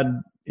bad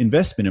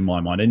investment in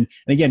my mind. And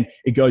again,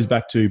 it goes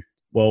back to,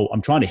 well,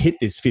 I'm trying to hit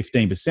this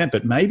 15%,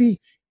 but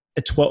maybe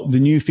the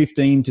new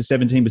 15 to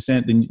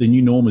 17%, the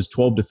new norm is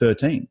 12 to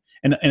 13.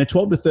 And a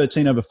 12 to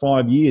 13 over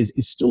 5 years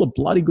is still a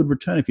bloody good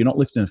return if you're not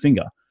lifting a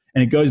finger.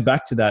 And it goes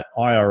back to that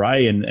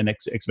IRA and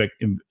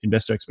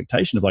investor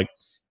expectation of like,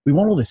 we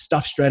want all this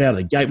stuff straight out of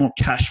the gate. We want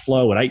cash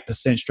flow at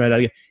 8% straight out of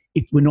the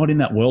gate. We're not in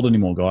that world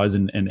anymore, guys.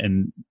 And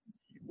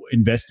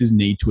investors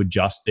need to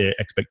adjust their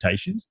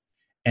expectations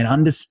and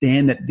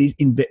understand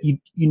that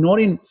you're not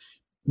in.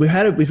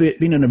 We've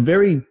been in a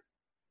very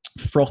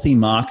frothy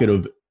market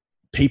of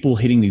people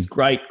hitting these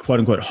great quote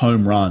unquote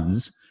home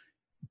runs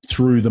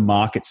through the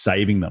market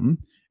saving them,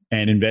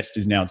 and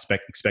investors now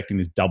expecting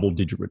this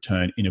double-digit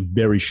return in a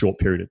very short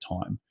period of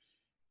time.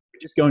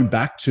 Just going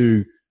back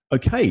to,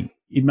 okay,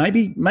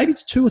 maybe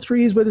it's 2 or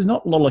 3 years where there's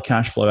not a lot of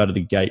cash flow out of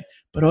the gate,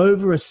 but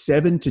over a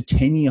 7 to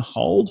 10 year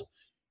hold,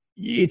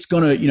 it's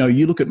going to,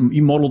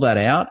 you model that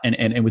out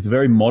and with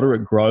very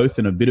moderate growth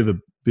and a bit of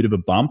a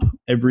bump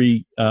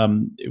every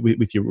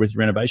with your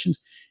renovations,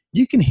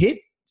 you can hit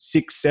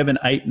 6, 7,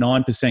 8,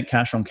 9%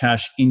 cash on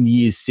cash in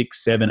years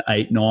 6, 7,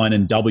 8, 9,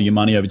 and double your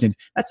money over 10.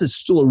 That's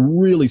still a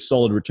really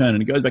solid return.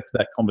 And it goes back to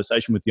that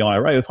conversation with the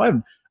IRA. If I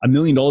have $1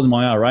 million in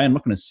my IRA, I'm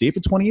not going to see it for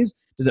 20 years.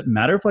 Does it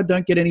matter if I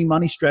don't get any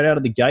money straight out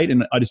of the gate?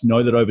 And I just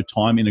know that over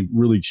time in a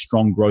really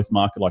strong growth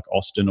market like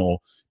Austin or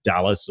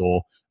Dallas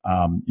or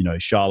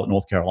Charlotte,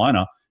 North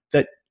Carolina,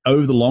 that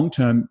over the long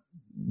term,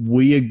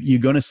 you're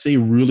going to see a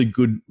really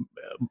good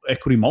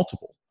equity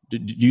multiple. Do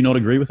you not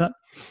agree with that?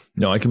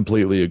 No, I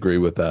completely agree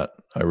with that.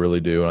 I really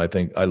do. And I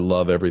think I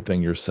love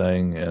everything you're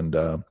saying. And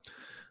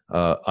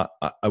I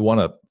want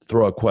to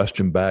throw a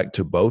question back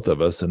to both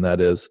of us, and that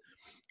is,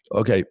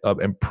 okay,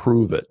 and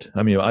prove it.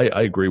 I mean, I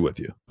agree with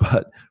you,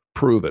 but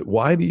prove it.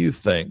 Why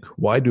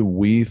do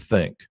we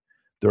think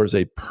there's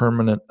a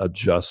permanent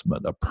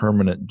adjustment, a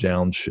permanent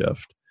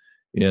downshift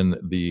in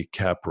the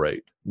cap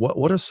rate?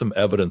 What is some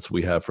evidence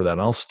we have for that?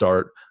 And I'll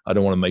start. I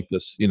don't want to make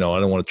this, I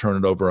don't want to turn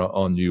it over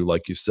on you,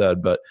 like you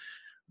said, but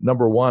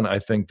number one, I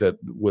think that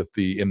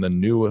in the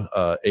new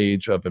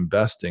age of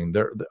investing,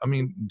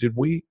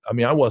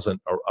 I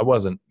wasn't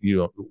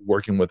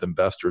working with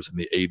investors in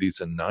the 80s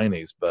and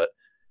 90s, but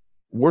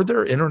were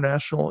there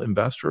international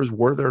investors?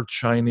 Were there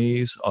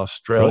Chinese,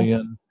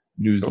 Australian,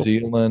 New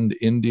Zealand,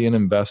 Indian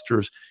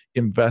investors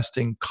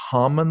investing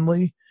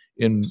commonly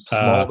in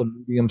small to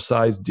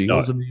medium-sized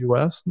deals in the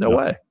U.S.? No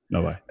way.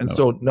 No way. And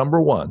so,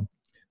 number one,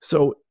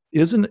 so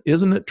isn't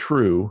it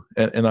true?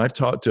 And I've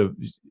talked to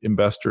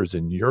investors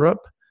in Europe,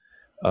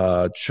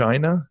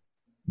 China,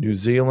 New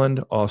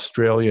Zealand,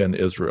 Australia, and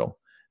Israel,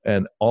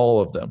 and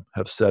all of them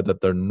have said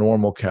that their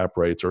normal cap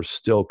rates are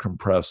still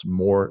compressed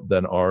more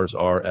than ours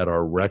are at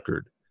our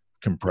record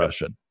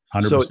compression.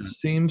 100%. So it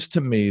seems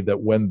to me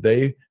that when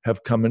they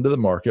have come into the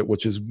market,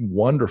 which is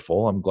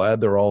wonderful, I'm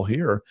glad they're all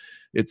here,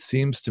 it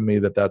seems to me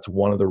that that's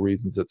one of the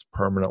reasons it's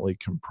permanently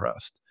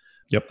compressed.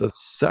 Yep. The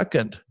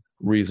second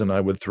reason I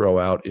would throw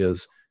out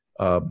is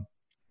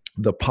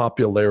the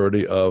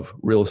popularity of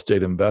real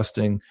estate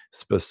investing,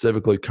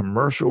 specifically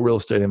commercial real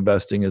estate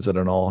investing, is at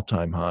an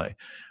all-time high.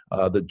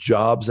 The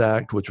Jobs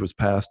Act, which was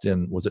passed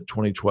in, was it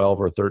 2012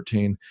 or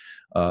 13?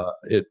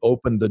 It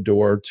opened the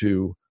door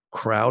to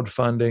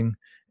crowdfunding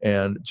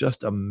and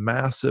just a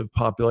massive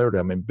popularity.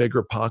 I mean,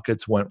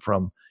 BiggerPockets went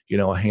from,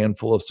 a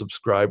handful of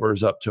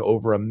subscribers up to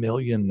over 1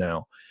 million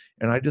now.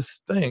 And I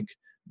just think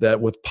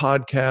that with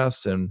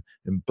podcasts and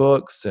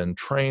books and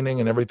training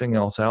and everything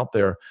else out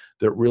there,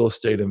 that real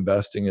estate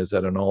investing is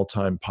at an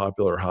all-time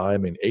popular high. I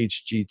mean,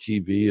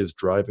 HGTV is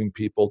driving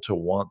people to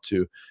want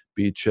to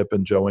be Chip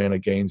and Joanna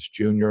Gaines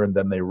Jr., and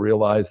then they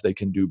realize they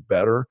can do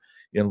better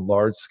in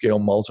large-scale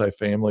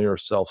multifamily or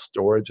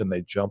self-storage, and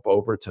they jump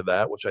over to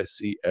that, which I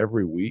see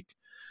every week.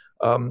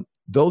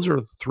 Those are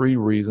 3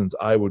 reasons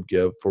I would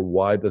give for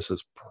why this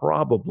is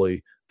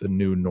probably the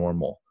new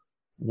normal.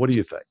 What do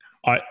you think?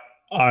 I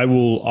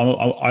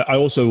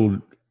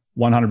also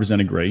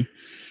 100% agree.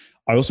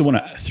 I also want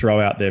to throw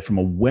out there from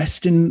a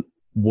Western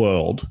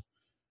world,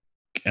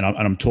 and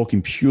I'm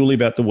talking purely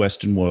about the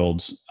Western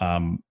worlds.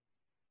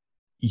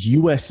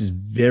 US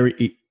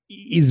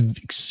is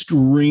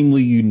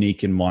extremely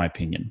unique in my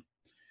opinion,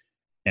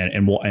 and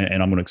I'm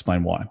going to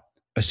explain why.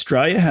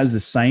 Australia has the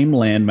same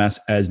landmass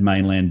as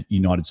mainland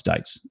United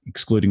States,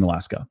 excluding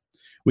Alaska.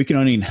 We can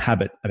only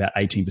inhabit about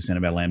 18%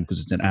 of our land because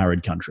it's an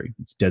arid country.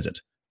 It's desert.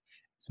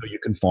 So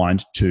you're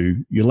confined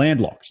to, you're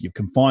landlocked. You're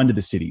confined to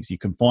the cities. You're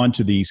confined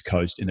to the East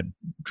Coast, and it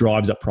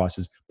drives up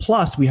prices.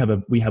 Plus, we have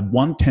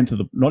 1/10 of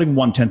the, not even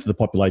 1/10 of the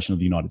population of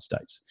the United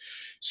States.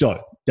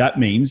 So that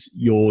means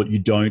you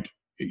don't,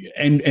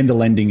 and the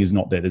lending is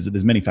not there.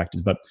 There's many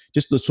factors, but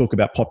just let's talk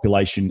about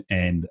population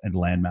and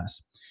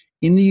landmass.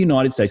 In the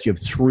United States, you have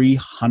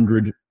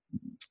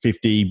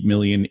 350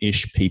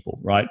 million-ish people,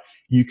 right?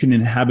 You can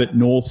inhabit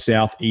north,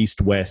 south,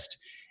 east, west.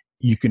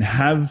 You can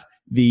have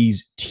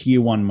these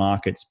tier 1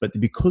 markets, but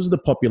because of the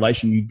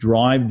population, you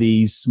drive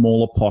these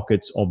smaller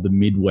pockets of the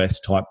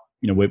Midwest type,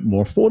 we're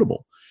more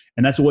affordable.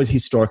 And that's always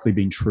historically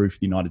been true for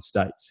the United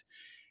States.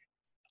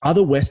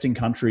 Other Western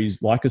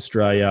countries like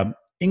Australia,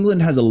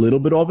 England has a little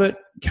bit of it.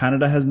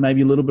 Canada has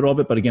maybe a little bit of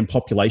it. But again,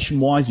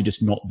 population-wise, you're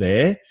just not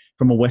there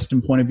from a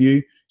Western point of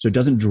view. So it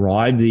doesn't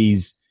drive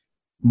these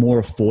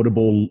more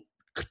affordable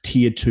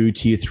tier 2,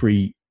 tier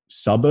 3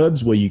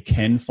 suburbs where you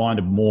can find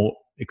a more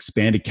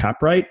expanded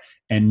cap rate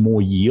and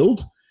more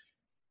yield.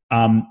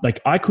 Like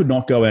I could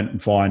not go out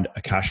and find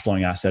a cash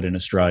flowing asset in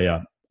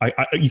Australia.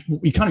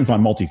 You can't even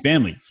find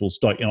multifamily full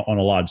stop on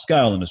a large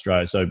scale in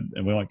Australia. So,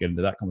 and we won't get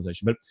into that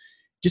conversation, but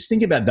just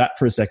think about that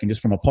for a second,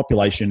 just from a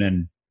population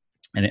and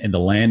the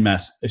land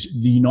mass.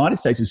 The United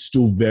States is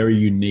still very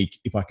unique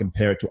if I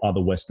compare it to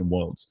other Western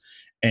worlds.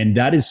 And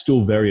that is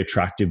still very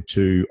attractive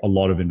to a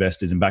lot of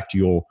investors. And back to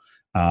your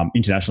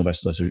international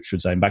investors, I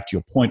should say, and back to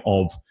your point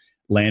of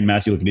land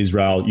mass, you look at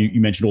Israel,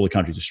 you mentioned all the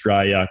countries,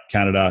 Australia,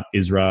 Canada,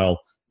 Israel,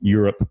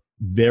 Europe,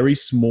 very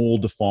small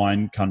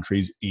defined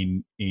countries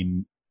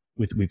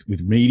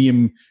with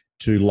medium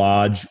to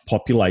large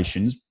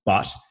populations.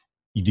 But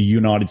the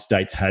United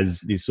States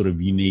has this sort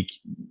of unique,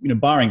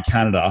 barring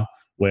Canada,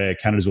 where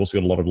Canada's also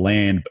got a lot of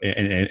land,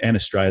 and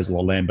Australia's a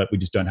lot of land, but we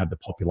just don't have the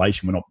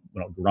population. We're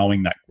not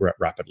growing that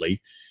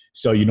rapidly.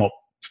 So you're not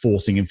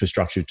forcing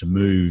infrastructure to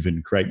move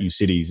and create new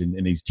cities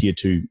in these tier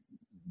 2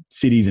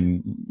 cities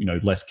and,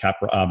 less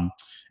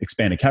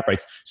expanded cap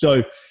rates.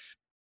 So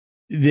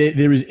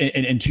there is,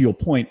 and to your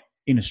point,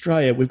 in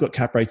Australia, we've got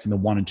cap rates in the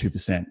 1% and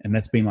 2%, and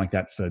that's been like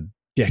that for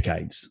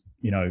decades.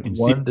 In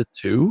 1 to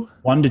 2?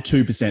 1 to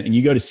 2%. And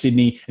you go to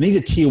Sydney, and these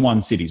are tier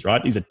 1 cities,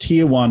 right? These are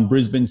tier 1,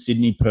 Brisbane,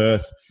 Sydney,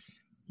 Perth.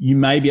 You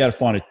may be able to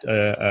find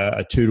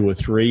a 2 to a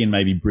 3 in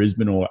maybe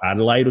Brisbane or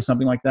Adelaide or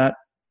something like that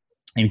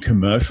in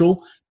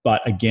commercial.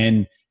 But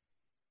again,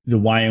 the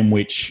way in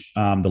which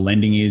the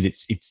lending is,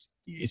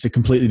 it's a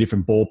completely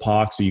different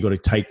ballpark. So you've got to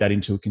take that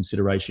into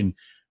consideration.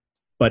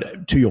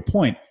 But to your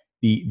point,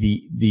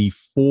 the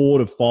 4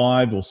 to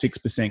 5 or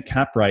 6%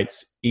 cap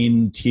rates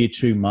in tier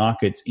 2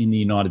 markets in the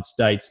United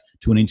States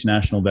to an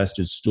international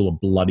investor is still a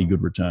bloody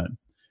good return.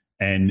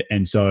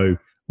 And so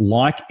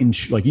like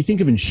you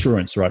think of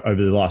insurance, right,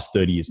 over the last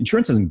 30 years,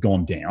 insurance hasn't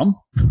gone down.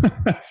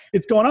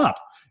 It's gone up,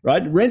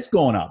 right? Rent's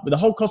gone up, but the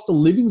whole cost of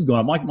living's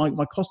gone up.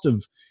 My cost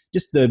of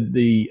just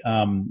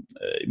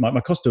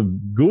my cost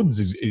of goods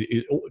is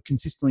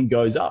consistently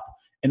goes up.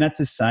 And that's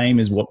the same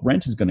as what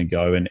rent is going to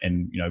go. And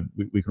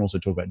we can also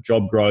talk about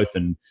job growth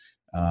and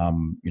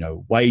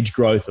wage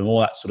growth and all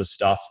that sort of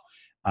stuff.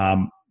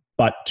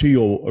 But to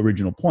your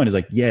original point is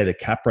the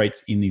cap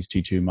rates in these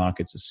T2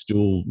 markets are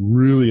still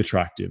really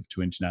attractive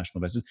to international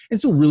investors.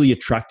 It's still really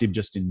attractive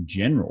just in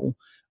general.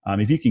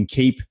 If you can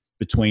keep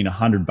between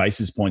 100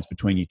 basis points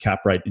between your cap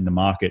rate in the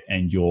market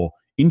and your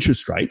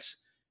interest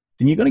rates,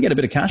 then you're going to get a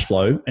bit of cash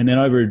flow. And then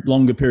over a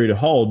longer period of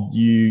hold,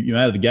 you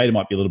out of the gate, it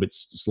might be a little bit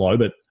slow,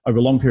 but over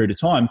a long period of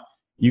time,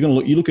 you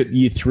look at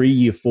year 3,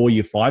 year 4,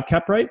 year 5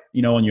 cap rate,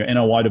 on your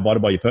NOI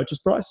divided by your purchase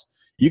price,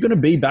 you're going to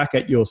be back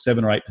at your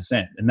 7 or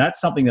 8%. And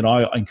that's something that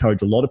I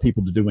encourage a lot of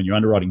people to do when you're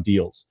underwriting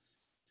deals.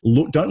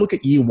 Don't look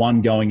at year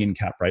 1 going in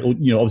cap rate.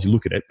 Obviously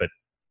look at it, but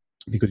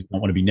because you don't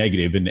want to be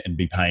negative and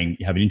be paying,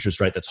 you have an interest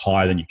rate that's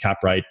higher than your cap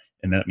rate,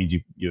 and that means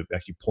you're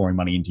actually pouring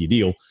money into your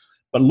deal.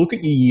 But look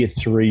at your year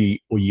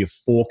 3 or year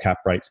 4 cap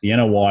rates, the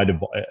NOI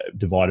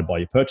divided by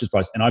your purchase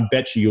price, and I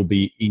bet you'll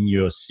be in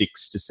your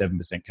 6 to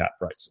 7% cap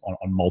rates on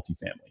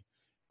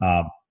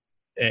multifamily.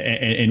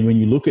 And when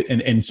you look at,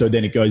 and so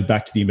then it goes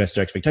back to the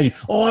investor expectation.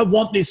 Oh, I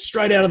want this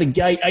straight out of the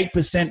gate,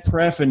 8%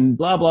 pref and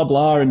blah, blah,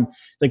 blah. And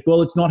it's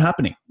well, it's not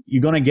happening.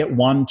 You're going to get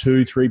 1,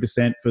 2,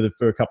 3%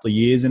 for a couple of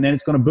years, and then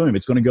it's going to boom.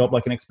 It's going to go up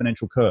like an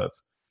exponential curve.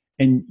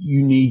 And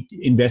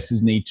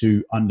investors need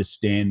to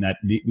understand that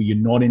you're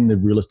not in the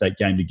real estate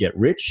game to get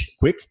rich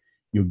quick.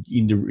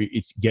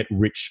 It's get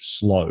rich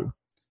slow.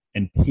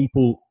 And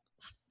people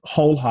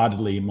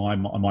wholeheartedly, in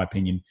my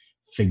opinion,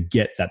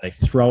 forget that. They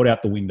throw it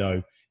out the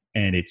window,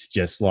 and it's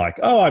just like,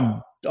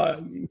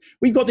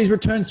 we got these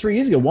returns 3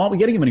 years ago. Why aren't we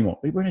getting them anymore?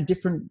 We're in a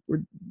different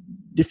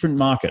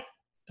market.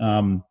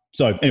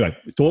 So anyway,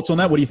 thoughts on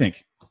that? What do you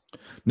think?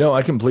 No,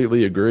 I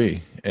completely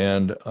agree.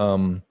 And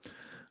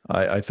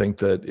I think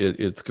that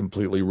it's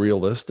completely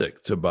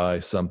realistic to buy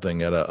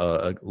something at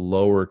a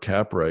lower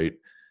cap rate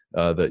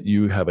that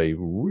you have a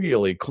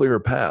really clear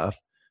path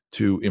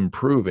to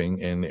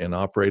improving and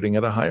operating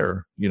at a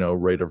higher,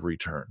 rate of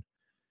return.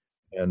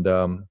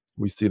 And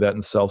we see that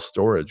in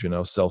self-storage.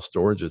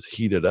 Self-storage is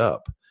heated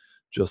up,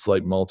 just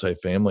like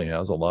multifamily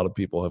has. A lot of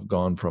people have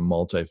gone from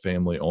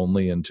multifamily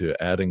only into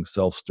adding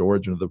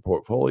self-storage into their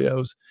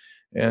portfolios.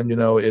 And,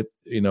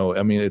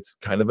 it's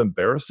kind of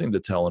embarrassing to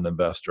tell an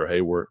investor,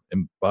 hey, we're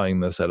buying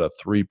this at a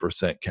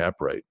 3% cap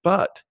rate.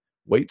 But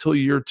wait till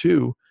year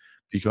 2,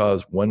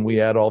 because when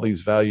we add all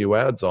these value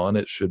adds on,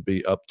 it should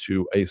be up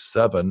to a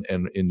 7.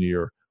 And in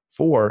year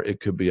 4, it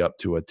could be up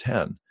to a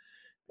 10.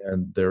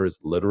 And there is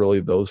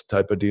literally those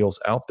type of deals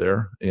out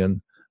there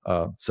in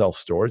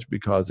self-storage,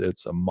 because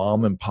it's a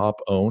mom and pop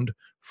owned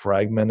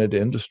fragmented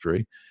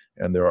industry.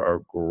 And there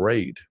are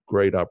great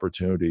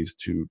opportunities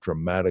to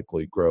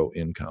dramatically grow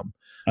income.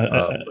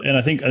 And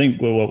I think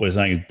what we're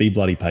saying is be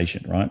bloody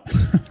patient, right?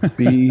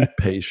 Be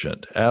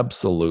patient.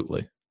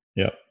 Absolutely.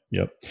 Yep.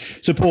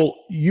 So Paul,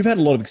 you've had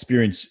a lot of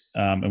experience,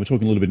 and we're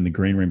talking a little bit in the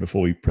green room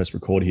before we press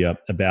record here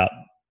about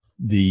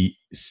the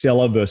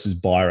seller versus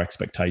buyer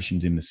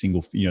expectations in the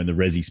single, the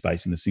resi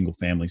space in the single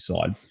family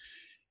side.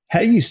 How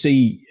do you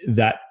see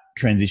that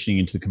transitioning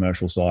into the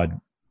commercial side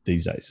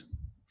these days?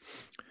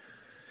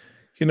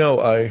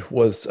 I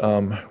was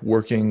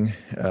working,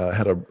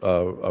 had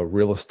a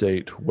real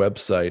estate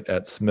website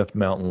at Smith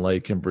Mountain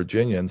Lake in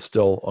Virginia, and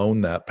still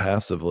own that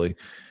passively.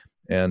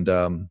 And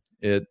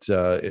it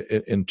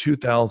in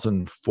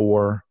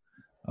 2004,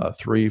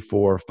 3,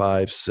 4,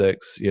 5,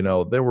 6,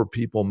 there were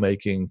people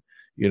making,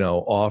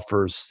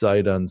 offers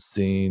sight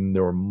unseen.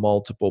 There were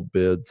multiple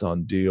bids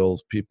on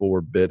deals. People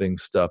were bidding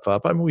stuff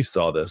up. I mean, we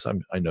saw this.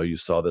 I know you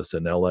saw this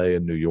in LA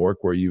and New York,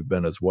 where you've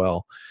been as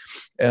well.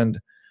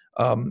 And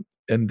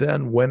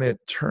then when it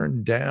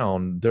turned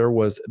down, there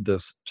was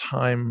this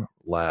time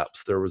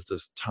lapse. There was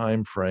this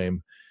time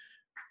frame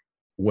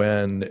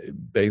when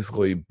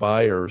basically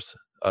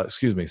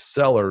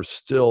sellers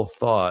still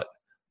thought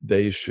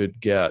they should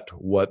get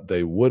what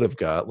they would have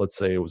got. Let's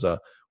say it was a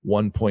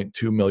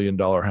 $1.2 million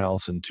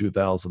house in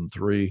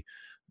 2003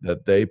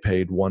 that they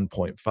paid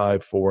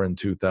 $1.5 for in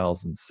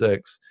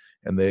 2006.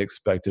 And they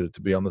expected it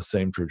to be on the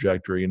same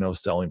trajectory,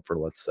 selling for,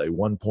 let's say,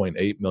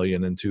 $1.8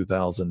 million in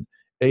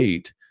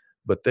 2008.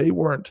 But they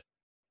weren't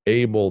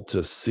able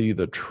to see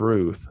the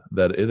truth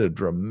that it had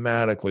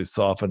dramatically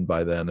softened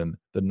by then. And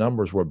the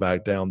numbers were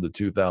back down to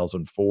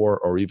 2004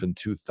 or even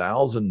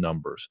 2000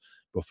 numbers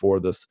before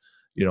this,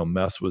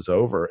 mess was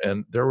over.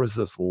 And there was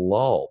this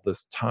lull,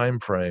 this time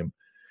frame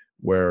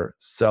where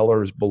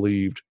sellers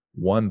believed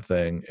one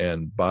thing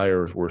and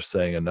buyers were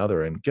saying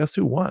another. And guess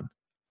who won?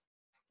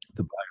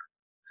 The buyer.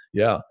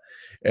 Yeah.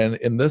 And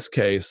in this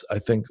case, I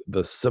think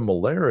the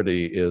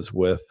similarity is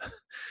with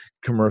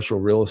commercial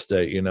real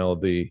estate.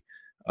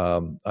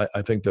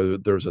 I think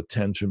there's a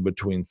tension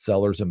between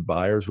sellers and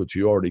buyers, which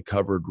you already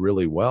covered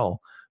really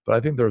well. But I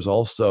think there's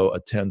also a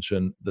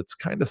tension that's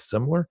kind of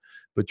similar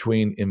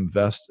between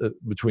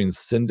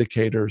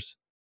syndicators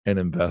and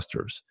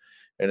investors.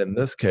 And in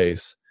this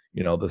case,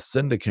 the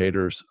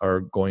syndicators are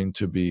going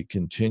to be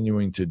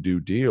continuing to do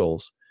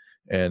deals,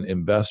 And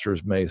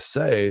investors may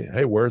say,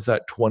 hey, where's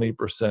that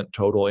 20%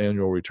 total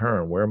annual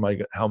return?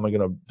 How am I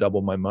going to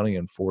double my money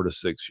in 4 to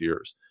 6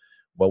 years?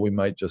 Well, we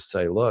might just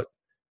say, look,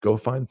 go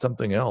find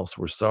something else.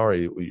 We're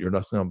sorry, you're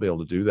not going to be able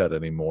to do that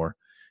anymore.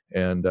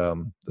 And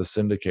the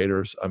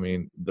syndicators,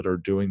 that are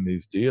doing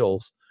these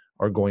deals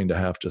are going to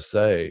have to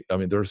say,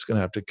 they're just going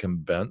to have to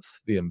convince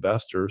the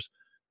investors,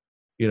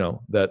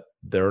 that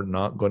they're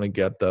not going to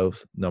get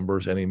those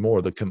numbers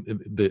anymore.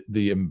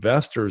 The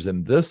investors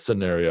in this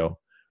scenario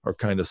are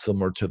kind of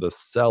similar to the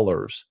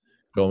sellers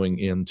going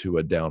into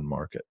a down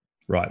market.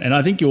 Right. And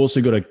I think you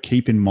also got to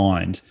keep in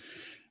mind,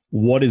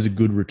 what is a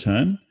good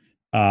return?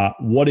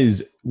 Where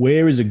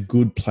is a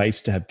good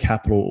place to have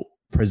capital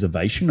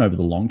preservation over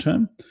the long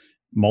term?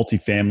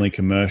 Multifamily,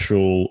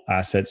 commercial,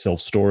 asset,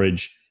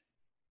 self-storage,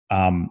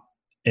 and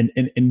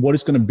what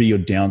is going to be your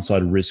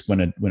downside risk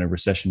when a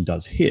recession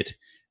does hit?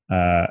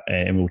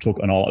 And we'll talk,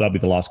 and that'll be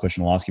the last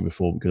question I'll ask you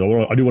before, because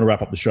I do want to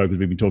wrap up the show because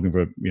we've been talking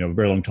for a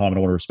very long time, and I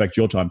want to respect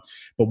your time.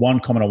 But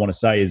one comment I want to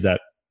say is that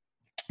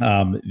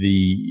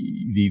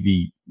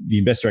the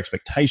investor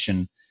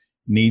expectation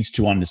needs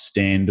to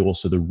understand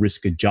also the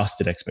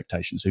risk-adjusted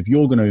expectation. So if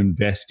you're going to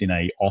invest in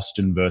a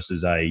Austin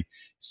versus a,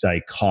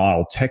 say,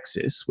 Kyle,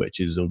 Texas, which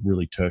is a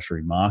really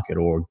tertiary market,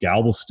 or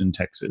Galveston,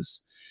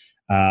 Texas,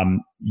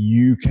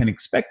 you can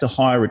expect a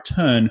higher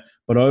return,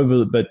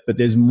 but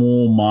there's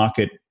more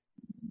market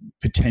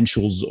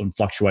potentials and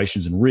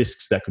fluctuations and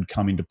risks that could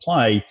come into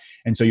play.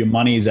 And so your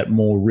money is at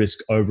more risk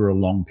over a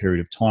long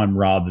period of time,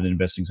 rather than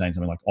investing, say, in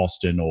something like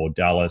Austin or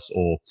Dallas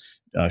or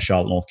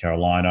Charlotte, North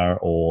Carolina,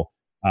 or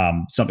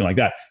something like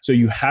that. So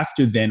you have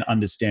to then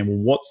understand, well,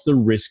 what's the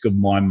risk of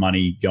my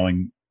money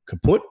going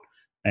kaput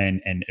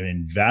and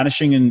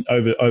vanishing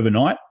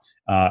overnight?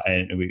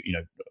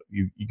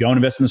 You go and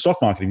invest in the stock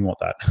market if you want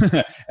that.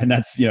 And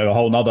that's, a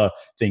whole nother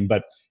thing.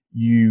 But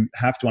you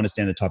have to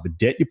understand the type of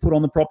debt you put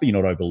on the property. You're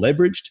not over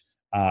leveraged.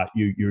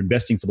 You're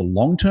investing for the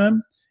long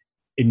term.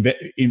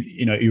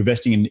 You're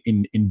investing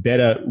in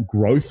better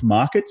growth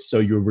markets, so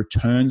your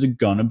returns are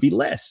going to be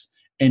less.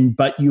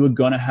 But you are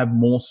going to have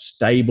more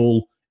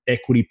stable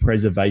equity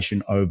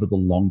preservation over the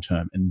long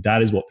term, and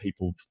that is what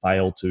people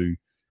fail to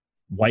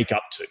wake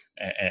up to.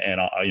 And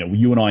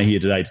you and I are here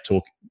today to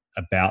talk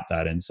about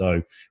that. And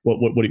so,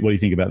 what do you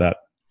think about that?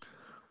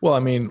 Well,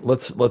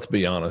 let's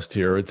be honest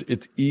here.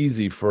 It's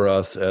easy for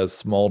us as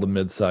small to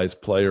mid-sized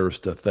players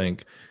to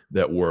think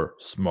that we're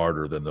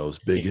smarter than those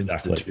big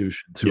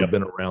institutions who have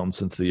been around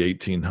since the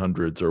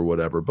 1800s or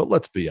whatever. But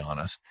let's be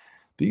honest.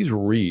 These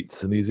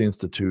REITs and these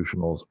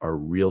institutionals are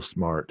real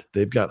smart.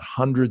 They've got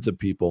hundreds of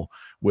people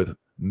with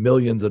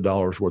millions of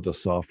dollars worth of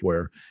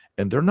software,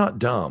 and they're not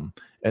dumb.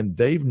 And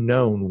they've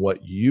known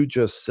what you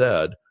just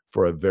said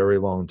for a very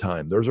long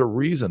time. There's a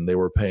reason they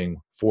were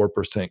paying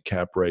 4%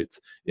 cap rates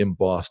in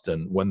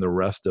Boston when the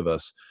rest of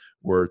us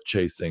were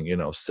chasing,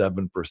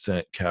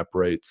 7% cap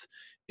rates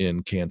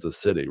in Kansas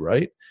City,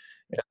 right?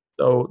 And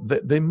so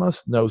they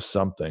must know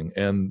something.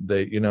 And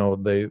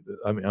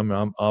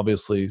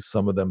obviously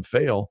some of them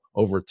fail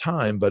over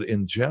time, but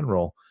in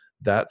general,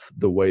 that's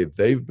the way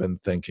they've been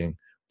thinking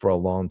for a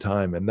long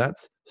time. And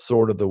that's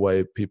sort of the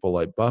way people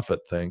like Buffett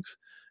thinks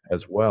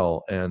as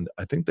well. And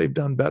I think they've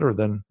done better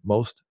than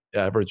most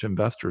average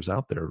investors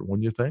out there,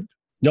 wouldn't you think?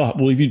 No,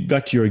 well, if you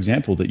back to your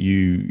example that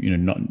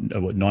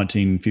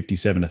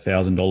 1957,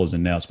 $1,000,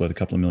 and now it's worth a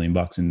couple of $1 million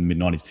in the mid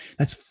 90s.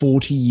 That's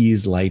 40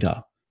 years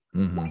later.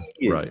 Mm-hmm.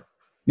 Right.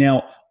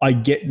 Now, I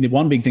get the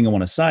one big thing I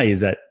want to say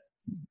is that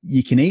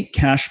you can eat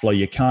cash flow,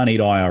 you can't eat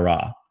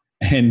IRR.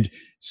 And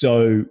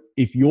so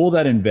if you're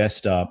that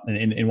investor,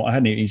 and I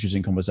had an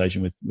interesting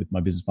conversation with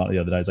my business partner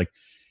the other day. It's like,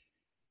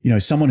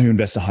 someone who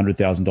invests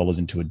 $100,000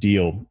 into a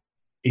deal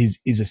is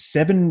a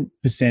 7%.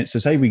 So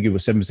say we give a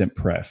 7%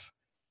 pref.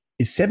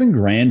 Is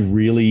 $7,000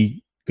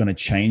 really going to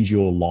change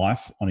your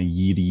life on a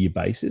year-to-year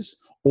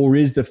basis? Or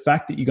is the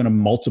fact that you're going to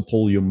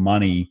multiple your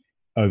money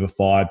over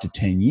 5 to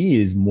 10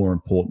 years more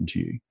important to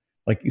you?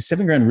 Like, is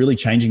 $7,000 really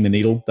changing the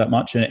needle that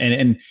much?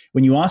 And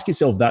when you ask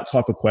yourself that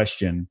type of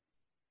question,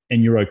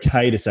 and you're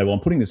okay to say, well, I'm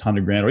putting this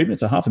 $100,000, or even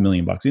it's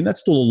 $500,000, and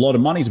that's still a lot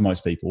of money to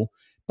most people,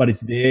 but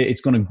it's there.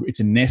 It's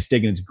a nest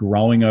egg, and it's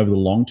growing over the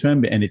long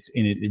term. And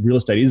real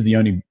estate is the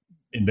only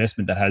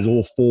investment that has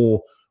all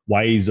 4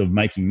 ways of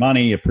making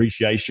money: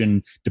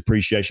 appreciation,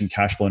 depreciation,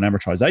 cash flow, and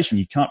amortization.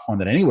 You can't find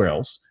that anywhere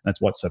else.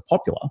 That's why it's so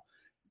popular.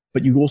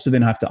 But you also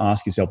then have to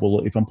ask yourself,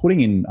 well, if I'm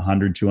putting in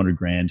 $100,000,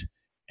 $200,000,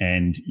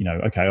 and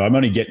okay, I'm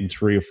only getting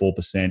 3 or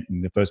 4%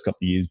 in the first couple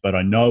of years, but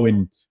I know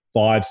in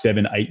 5,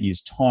 7, 8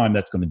 years time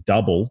that's going to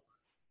double.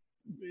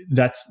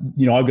 That's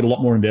I've got a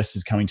lot more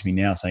investors coming to me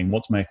now saying,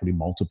 what's my equity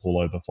multiple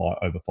over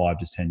 5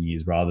 to 10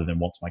 years, rather than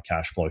what's my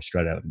cash flow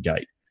straight out of the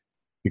gate?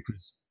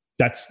 Because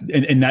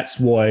that's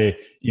why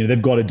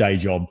they've got a day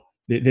job.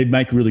 They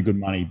make really good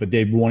money, but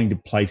they're wanting to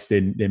place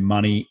their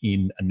money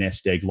in a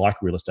nest egg,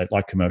 like real estate,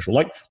 like commercial,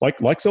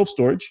 like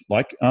self-storage,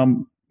 like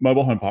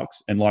mobile home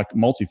parks, and like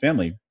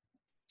multifamily.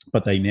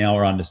 But they now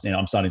are understanding.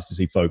 I'm starting to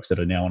see folks that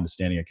are now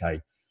understanding,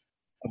 okay,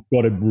 I've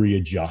got to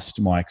readjust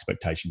my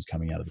expectations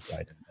coming out of the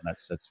gate. And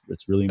that's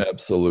really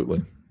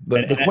important.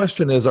 The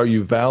question is, are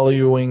you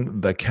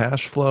valuing the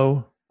cash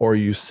flow, or are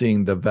you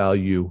seeing the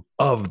value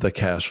of the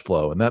cash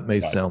flow? And that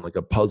may sound like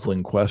a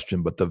puzzling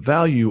question, but the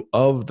value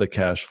of the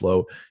cash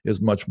flow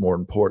is much more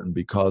important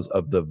because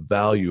of the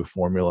value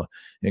formula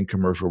in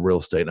commercial real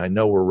estate. And I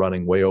know we're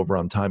running way over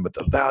on time, but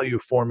the value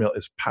formula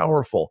is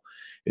powerful.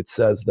 It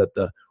says that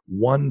the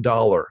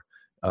 $1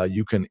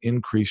 you can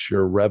increase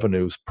your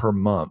revenues per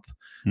month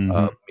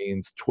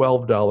means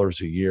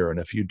 $12 a year. And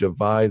if you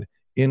divide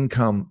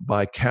income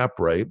by cap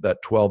rate,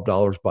 that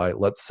 $12 by,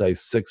 let's say,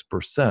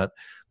 6%,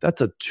 that's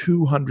a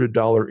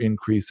 $200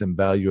 increase in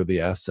value of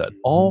the asset,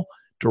 all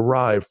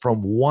derived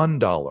from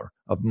 $1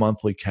 of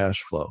monthly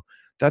cash flow.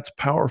 That's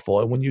powerful.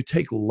 And when you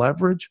take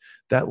leverage,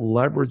 that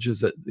leverage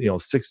is at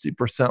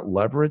 60%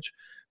 leverage.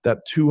 That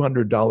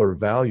 $200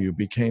 value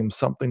became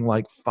something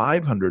like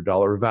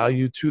 $500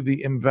 value to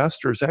the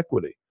investor's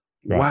equity.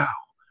 Right. Wow.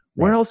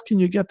 Where else can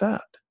you get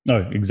that?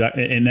 No,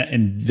 exactly.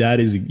 And that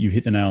is, you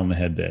hit the nail on the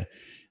head there.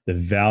 The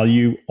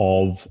value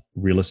of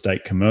real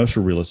estate,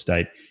 commercial real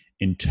estate,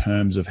 in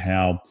terms of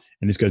how,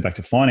 and this goes back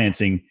to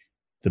financing,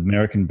 the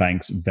American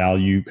banks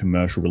value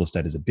commercial real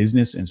estate as a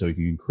business. And so if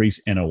you increase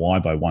NOI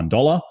by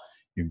 $1,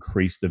 you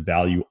increase the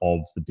value of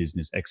the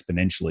business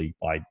exponentially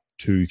by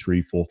 2,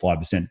 3, 4,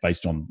 5%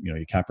 based on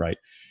your cap rate.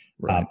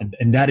 Right.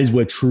 And that is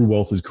where true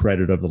wealth is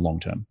created over the long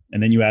term.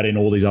 And then you add in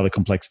all these other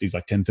complexities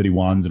like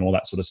 1031s and all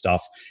that sort of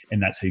stuff.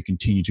 And that's how you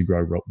continue to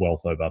grow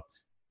wealth over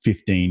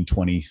 15,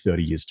 20,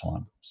 30 years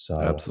time. So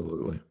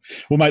absolutely.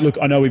 Well, mate, look,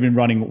 I know we've been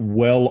running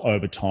well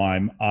over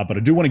time, but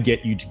I do want to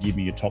get you to give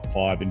me your top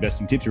 5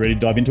 investing tips. You ready to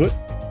dive into it?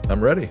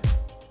 I'm ready.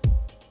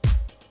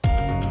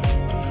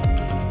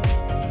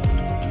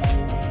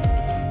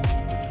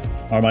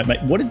 All right,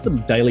 mate. What is the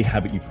daily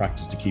habit you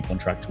practice to keep on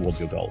track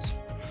towards your goals?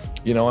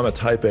 I'm a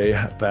type A,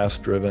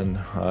 fast-driven,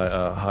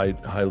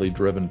 highly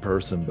driven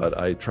person, but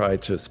I try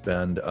to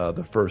spend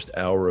the first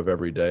hour of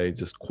every day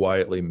just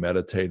quietly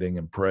meditating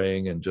and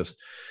praying, and just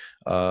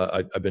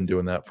I've been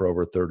doing that for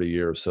over 30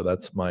 years. So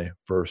that's my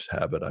first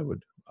habit I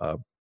would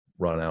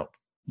run out.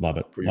 Love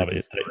it. For Love your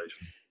it.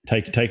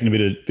 Taking a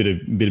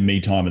bit of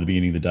me time at the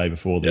beginning of the day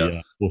before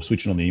we're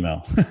switching on the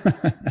email.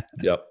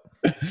 Yep.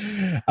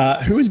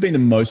 Who has been the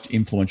most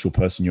influential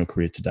person in your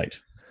career to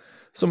date?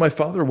 So my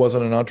father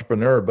wasn't an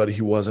entrepreneur, but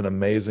he was an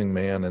amazing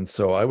man. And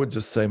so I would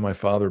just say my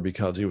father,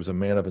 because he was a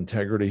man of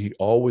integrity. He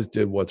always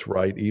did what's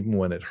right, even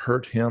when it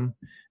hurt him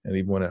and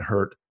even when it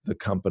hurt the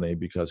company,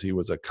 because he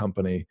was a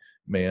company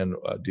man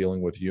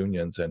dealing with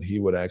unions, and he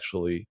would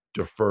actually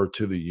defer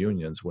to the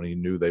unions when he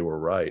knew they were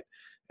right.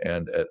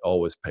 And it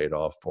always paid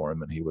off for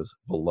him. And he was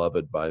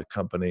beloved by the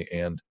company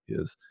and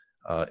his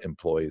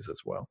employees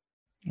as well.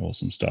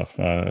 Awesome stuff.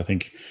 I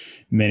think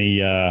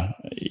many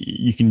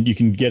you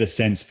can get a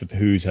sense for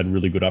who's had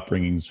really good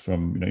upbringings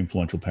from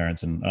influential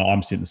parents, and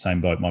I'm sitting in the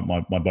same boat.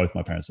 Both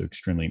my parents are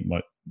extremely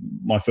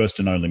my first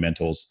and only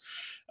mentors.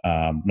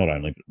 Not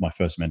only, but my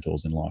first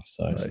mentors in life.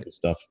 So some good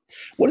stuff.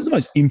 What is the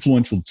most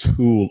influential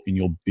tool in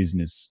your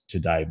business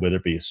today, whether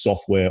it be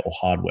software or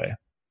hardware?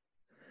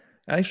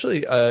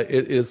 Actually,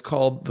 it is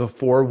called the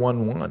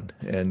 411,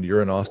 and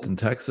you're in Austin,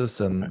 Texas,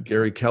 and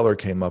Gary Keller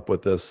came up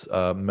with this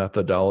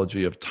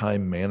methodology of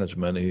time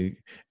management. He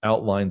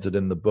outlines it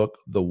in the book,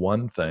 The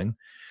One Thing,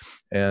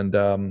 and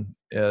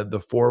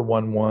the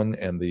 411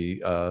 and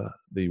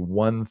the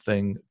One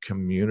Thing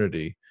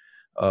community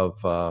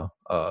of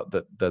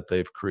that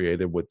they've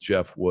created with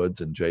Jeff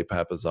Woods and Jay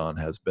Papasan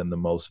has been the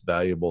most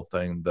valuable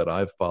thing that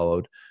I've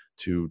followed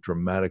to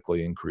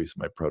dramatically increase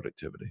my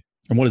productivity.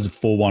 And what does the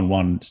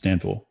 411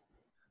 stand for?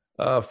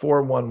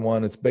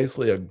 411, it's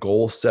basically a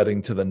goal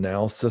setting to the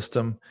now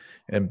system.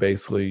 And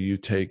basically you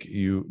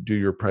do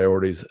your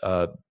priorities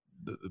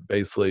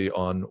basically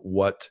on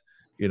what,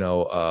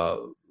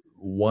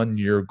 1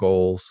 year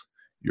goals,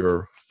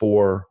 your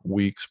 4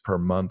 weeks per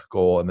month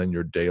goal, and then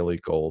your daily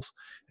goals.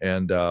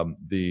 And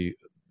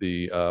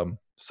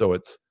so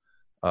it's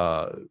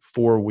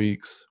 4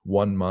 weeks,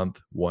 1 month,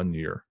 1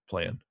 year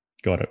plan.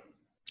 Got it.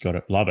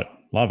 Love it.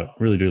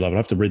 Really do love it. I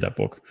have to read that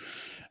book.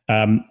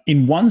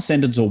 In one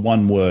sentence or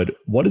one word,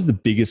 what is the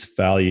biggest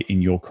failure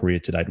in your career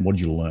to date, and what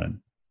did you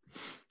learn?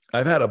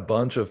 I've had a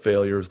bunch of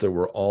failures that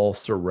were all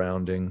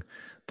surrounding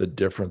the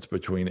difference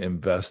between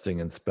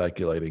investing and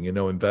speculating.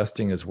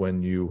 Investing is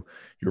when your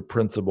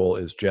principal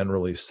is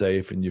generally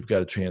safe and you've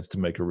got a chance to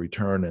make a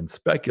return, and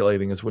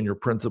speculating is when your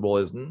principal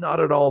is not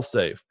at all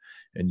safe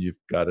and you've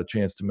got a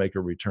chance to make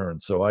a return.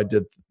 So I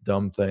did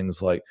dumb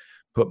things like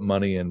put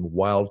money in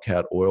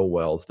wildcat oil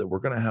wells that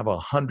were going to have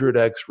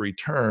 100x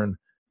return.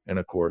 And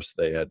of course,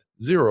 they had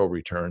 0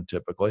 return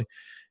typically.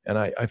 And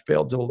I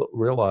failed to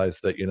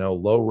realize that,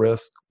 low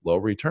risk, low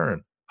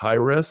return. High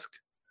risk,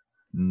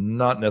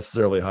 not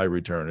necessarily high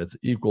return. It's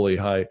equally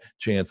high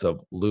chance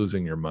of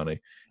losing your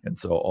money. And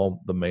so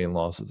all the main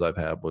losses I've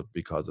had was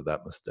because of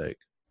that mistake.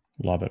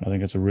 Love it. I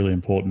think it's a really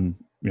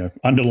important,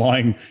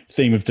 underlying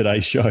theme of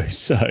today's show.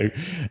 So,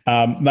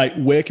 mate,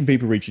 where can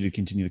people reach you to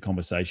continue the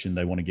conversation?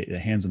 They want to get their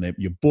hands on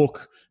your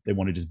book. They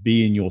want to just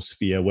be in your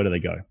sphere. Where do they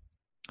go?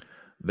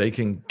 They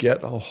can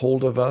get a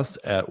hold of us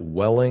at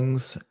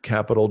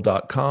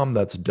wellingscapital.com.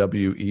 That's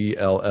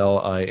WELLINGS,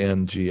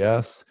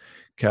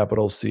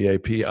 capital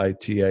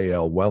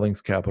CAPITAL,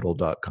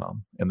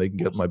 wellingscapital.com. And they can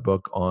get my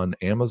book on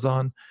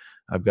Amazon.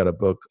 I've got a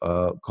book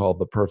called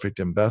The Perfect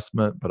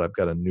Investment, but I've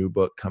got a new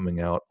book coming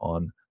out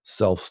on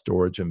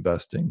self-storage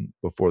investing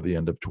before the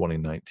end of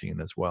 2019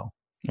 as well.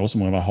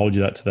 Awesome. I'm going to hold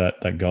you to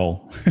that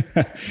goal,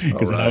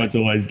 because I know it's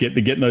always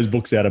getting those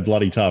books out are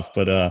bloody tough,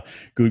 but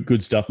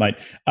good stuff, mate.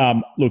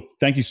 Look,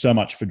 thank you so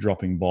much for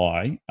dropping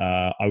by.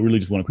 I really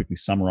just want to quickly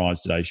summarize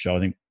today's show. I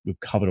think we've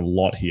covered a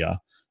lot here.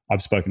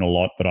 I've spoken a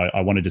lot, but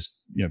I want to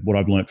just, what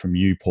I've learned from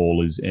you,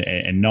 Paul, is,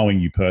 and knowing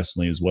you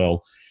personally as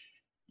well,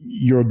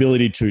 your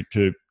ability to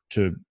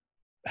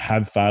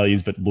have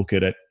failures, but look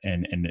at it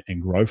and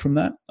grow from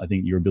that. I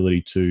think your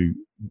ability to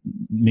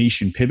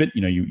niche and pivot,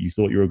 you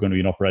thought you were going to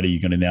be an operator,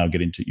 you're going to now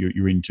get into,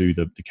 you're into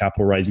the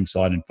capital raising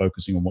side and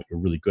focusing on what you're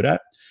really good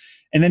at.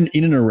 And then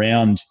in and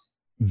around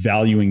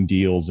valuing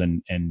deals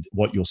and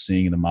what you're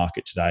seeing in the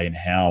market today and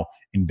how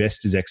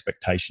investors'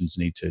 expectations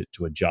need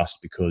to adjust,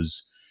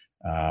 because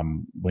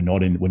we're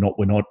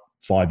not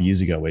 5 years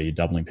ago where you're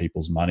doubling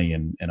people's money.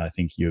 And I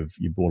think you've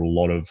brought a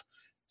lot of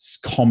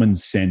common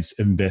sense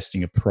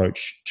investing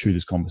approach to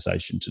this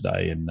conversation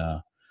today. And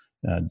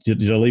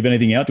did I leave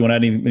anything out? Do you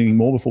want to add anything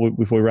more before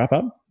we wrap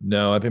up?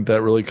 No, I think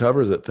that really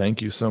covers it.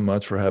 Thank you so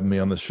much for having me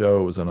on the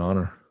show. It was an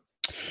honor.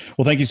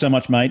 Well, thank you so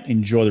much, mate.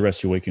 Enjoy the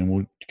rest of your week, and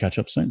we'll catch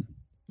up soon.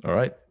 All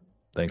right.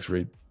 Thanks,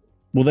 Reed.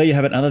 Well, there you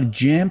have it. Another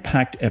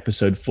jam-packed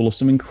episode full of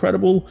some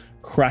incredible,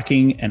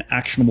 cracking and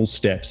actionable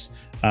steps.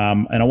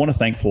 And I want to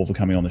thank Paul for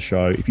coming on the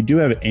show. If you do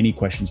have any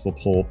questions for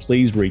Paul,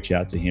 please reach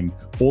out to him.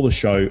 All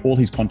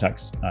his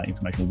contacts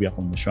information will be up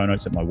on the show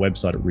notes at my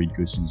website at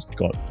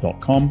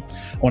reedgoosens.com.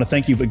 I want to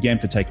thank you again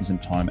for taking some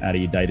time out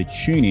of your day to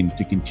tune in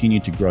to continue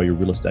to grow your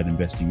real estate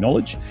investing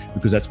knowledge,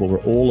 because that's what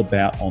we're all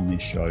about on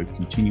this show,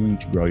 continuing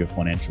to grow your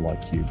financial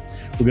IQ.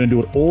 We're going to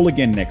do it all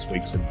again next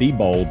week. So be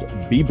bold,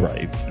 be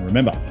brave, and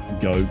remember,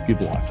 go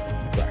give life.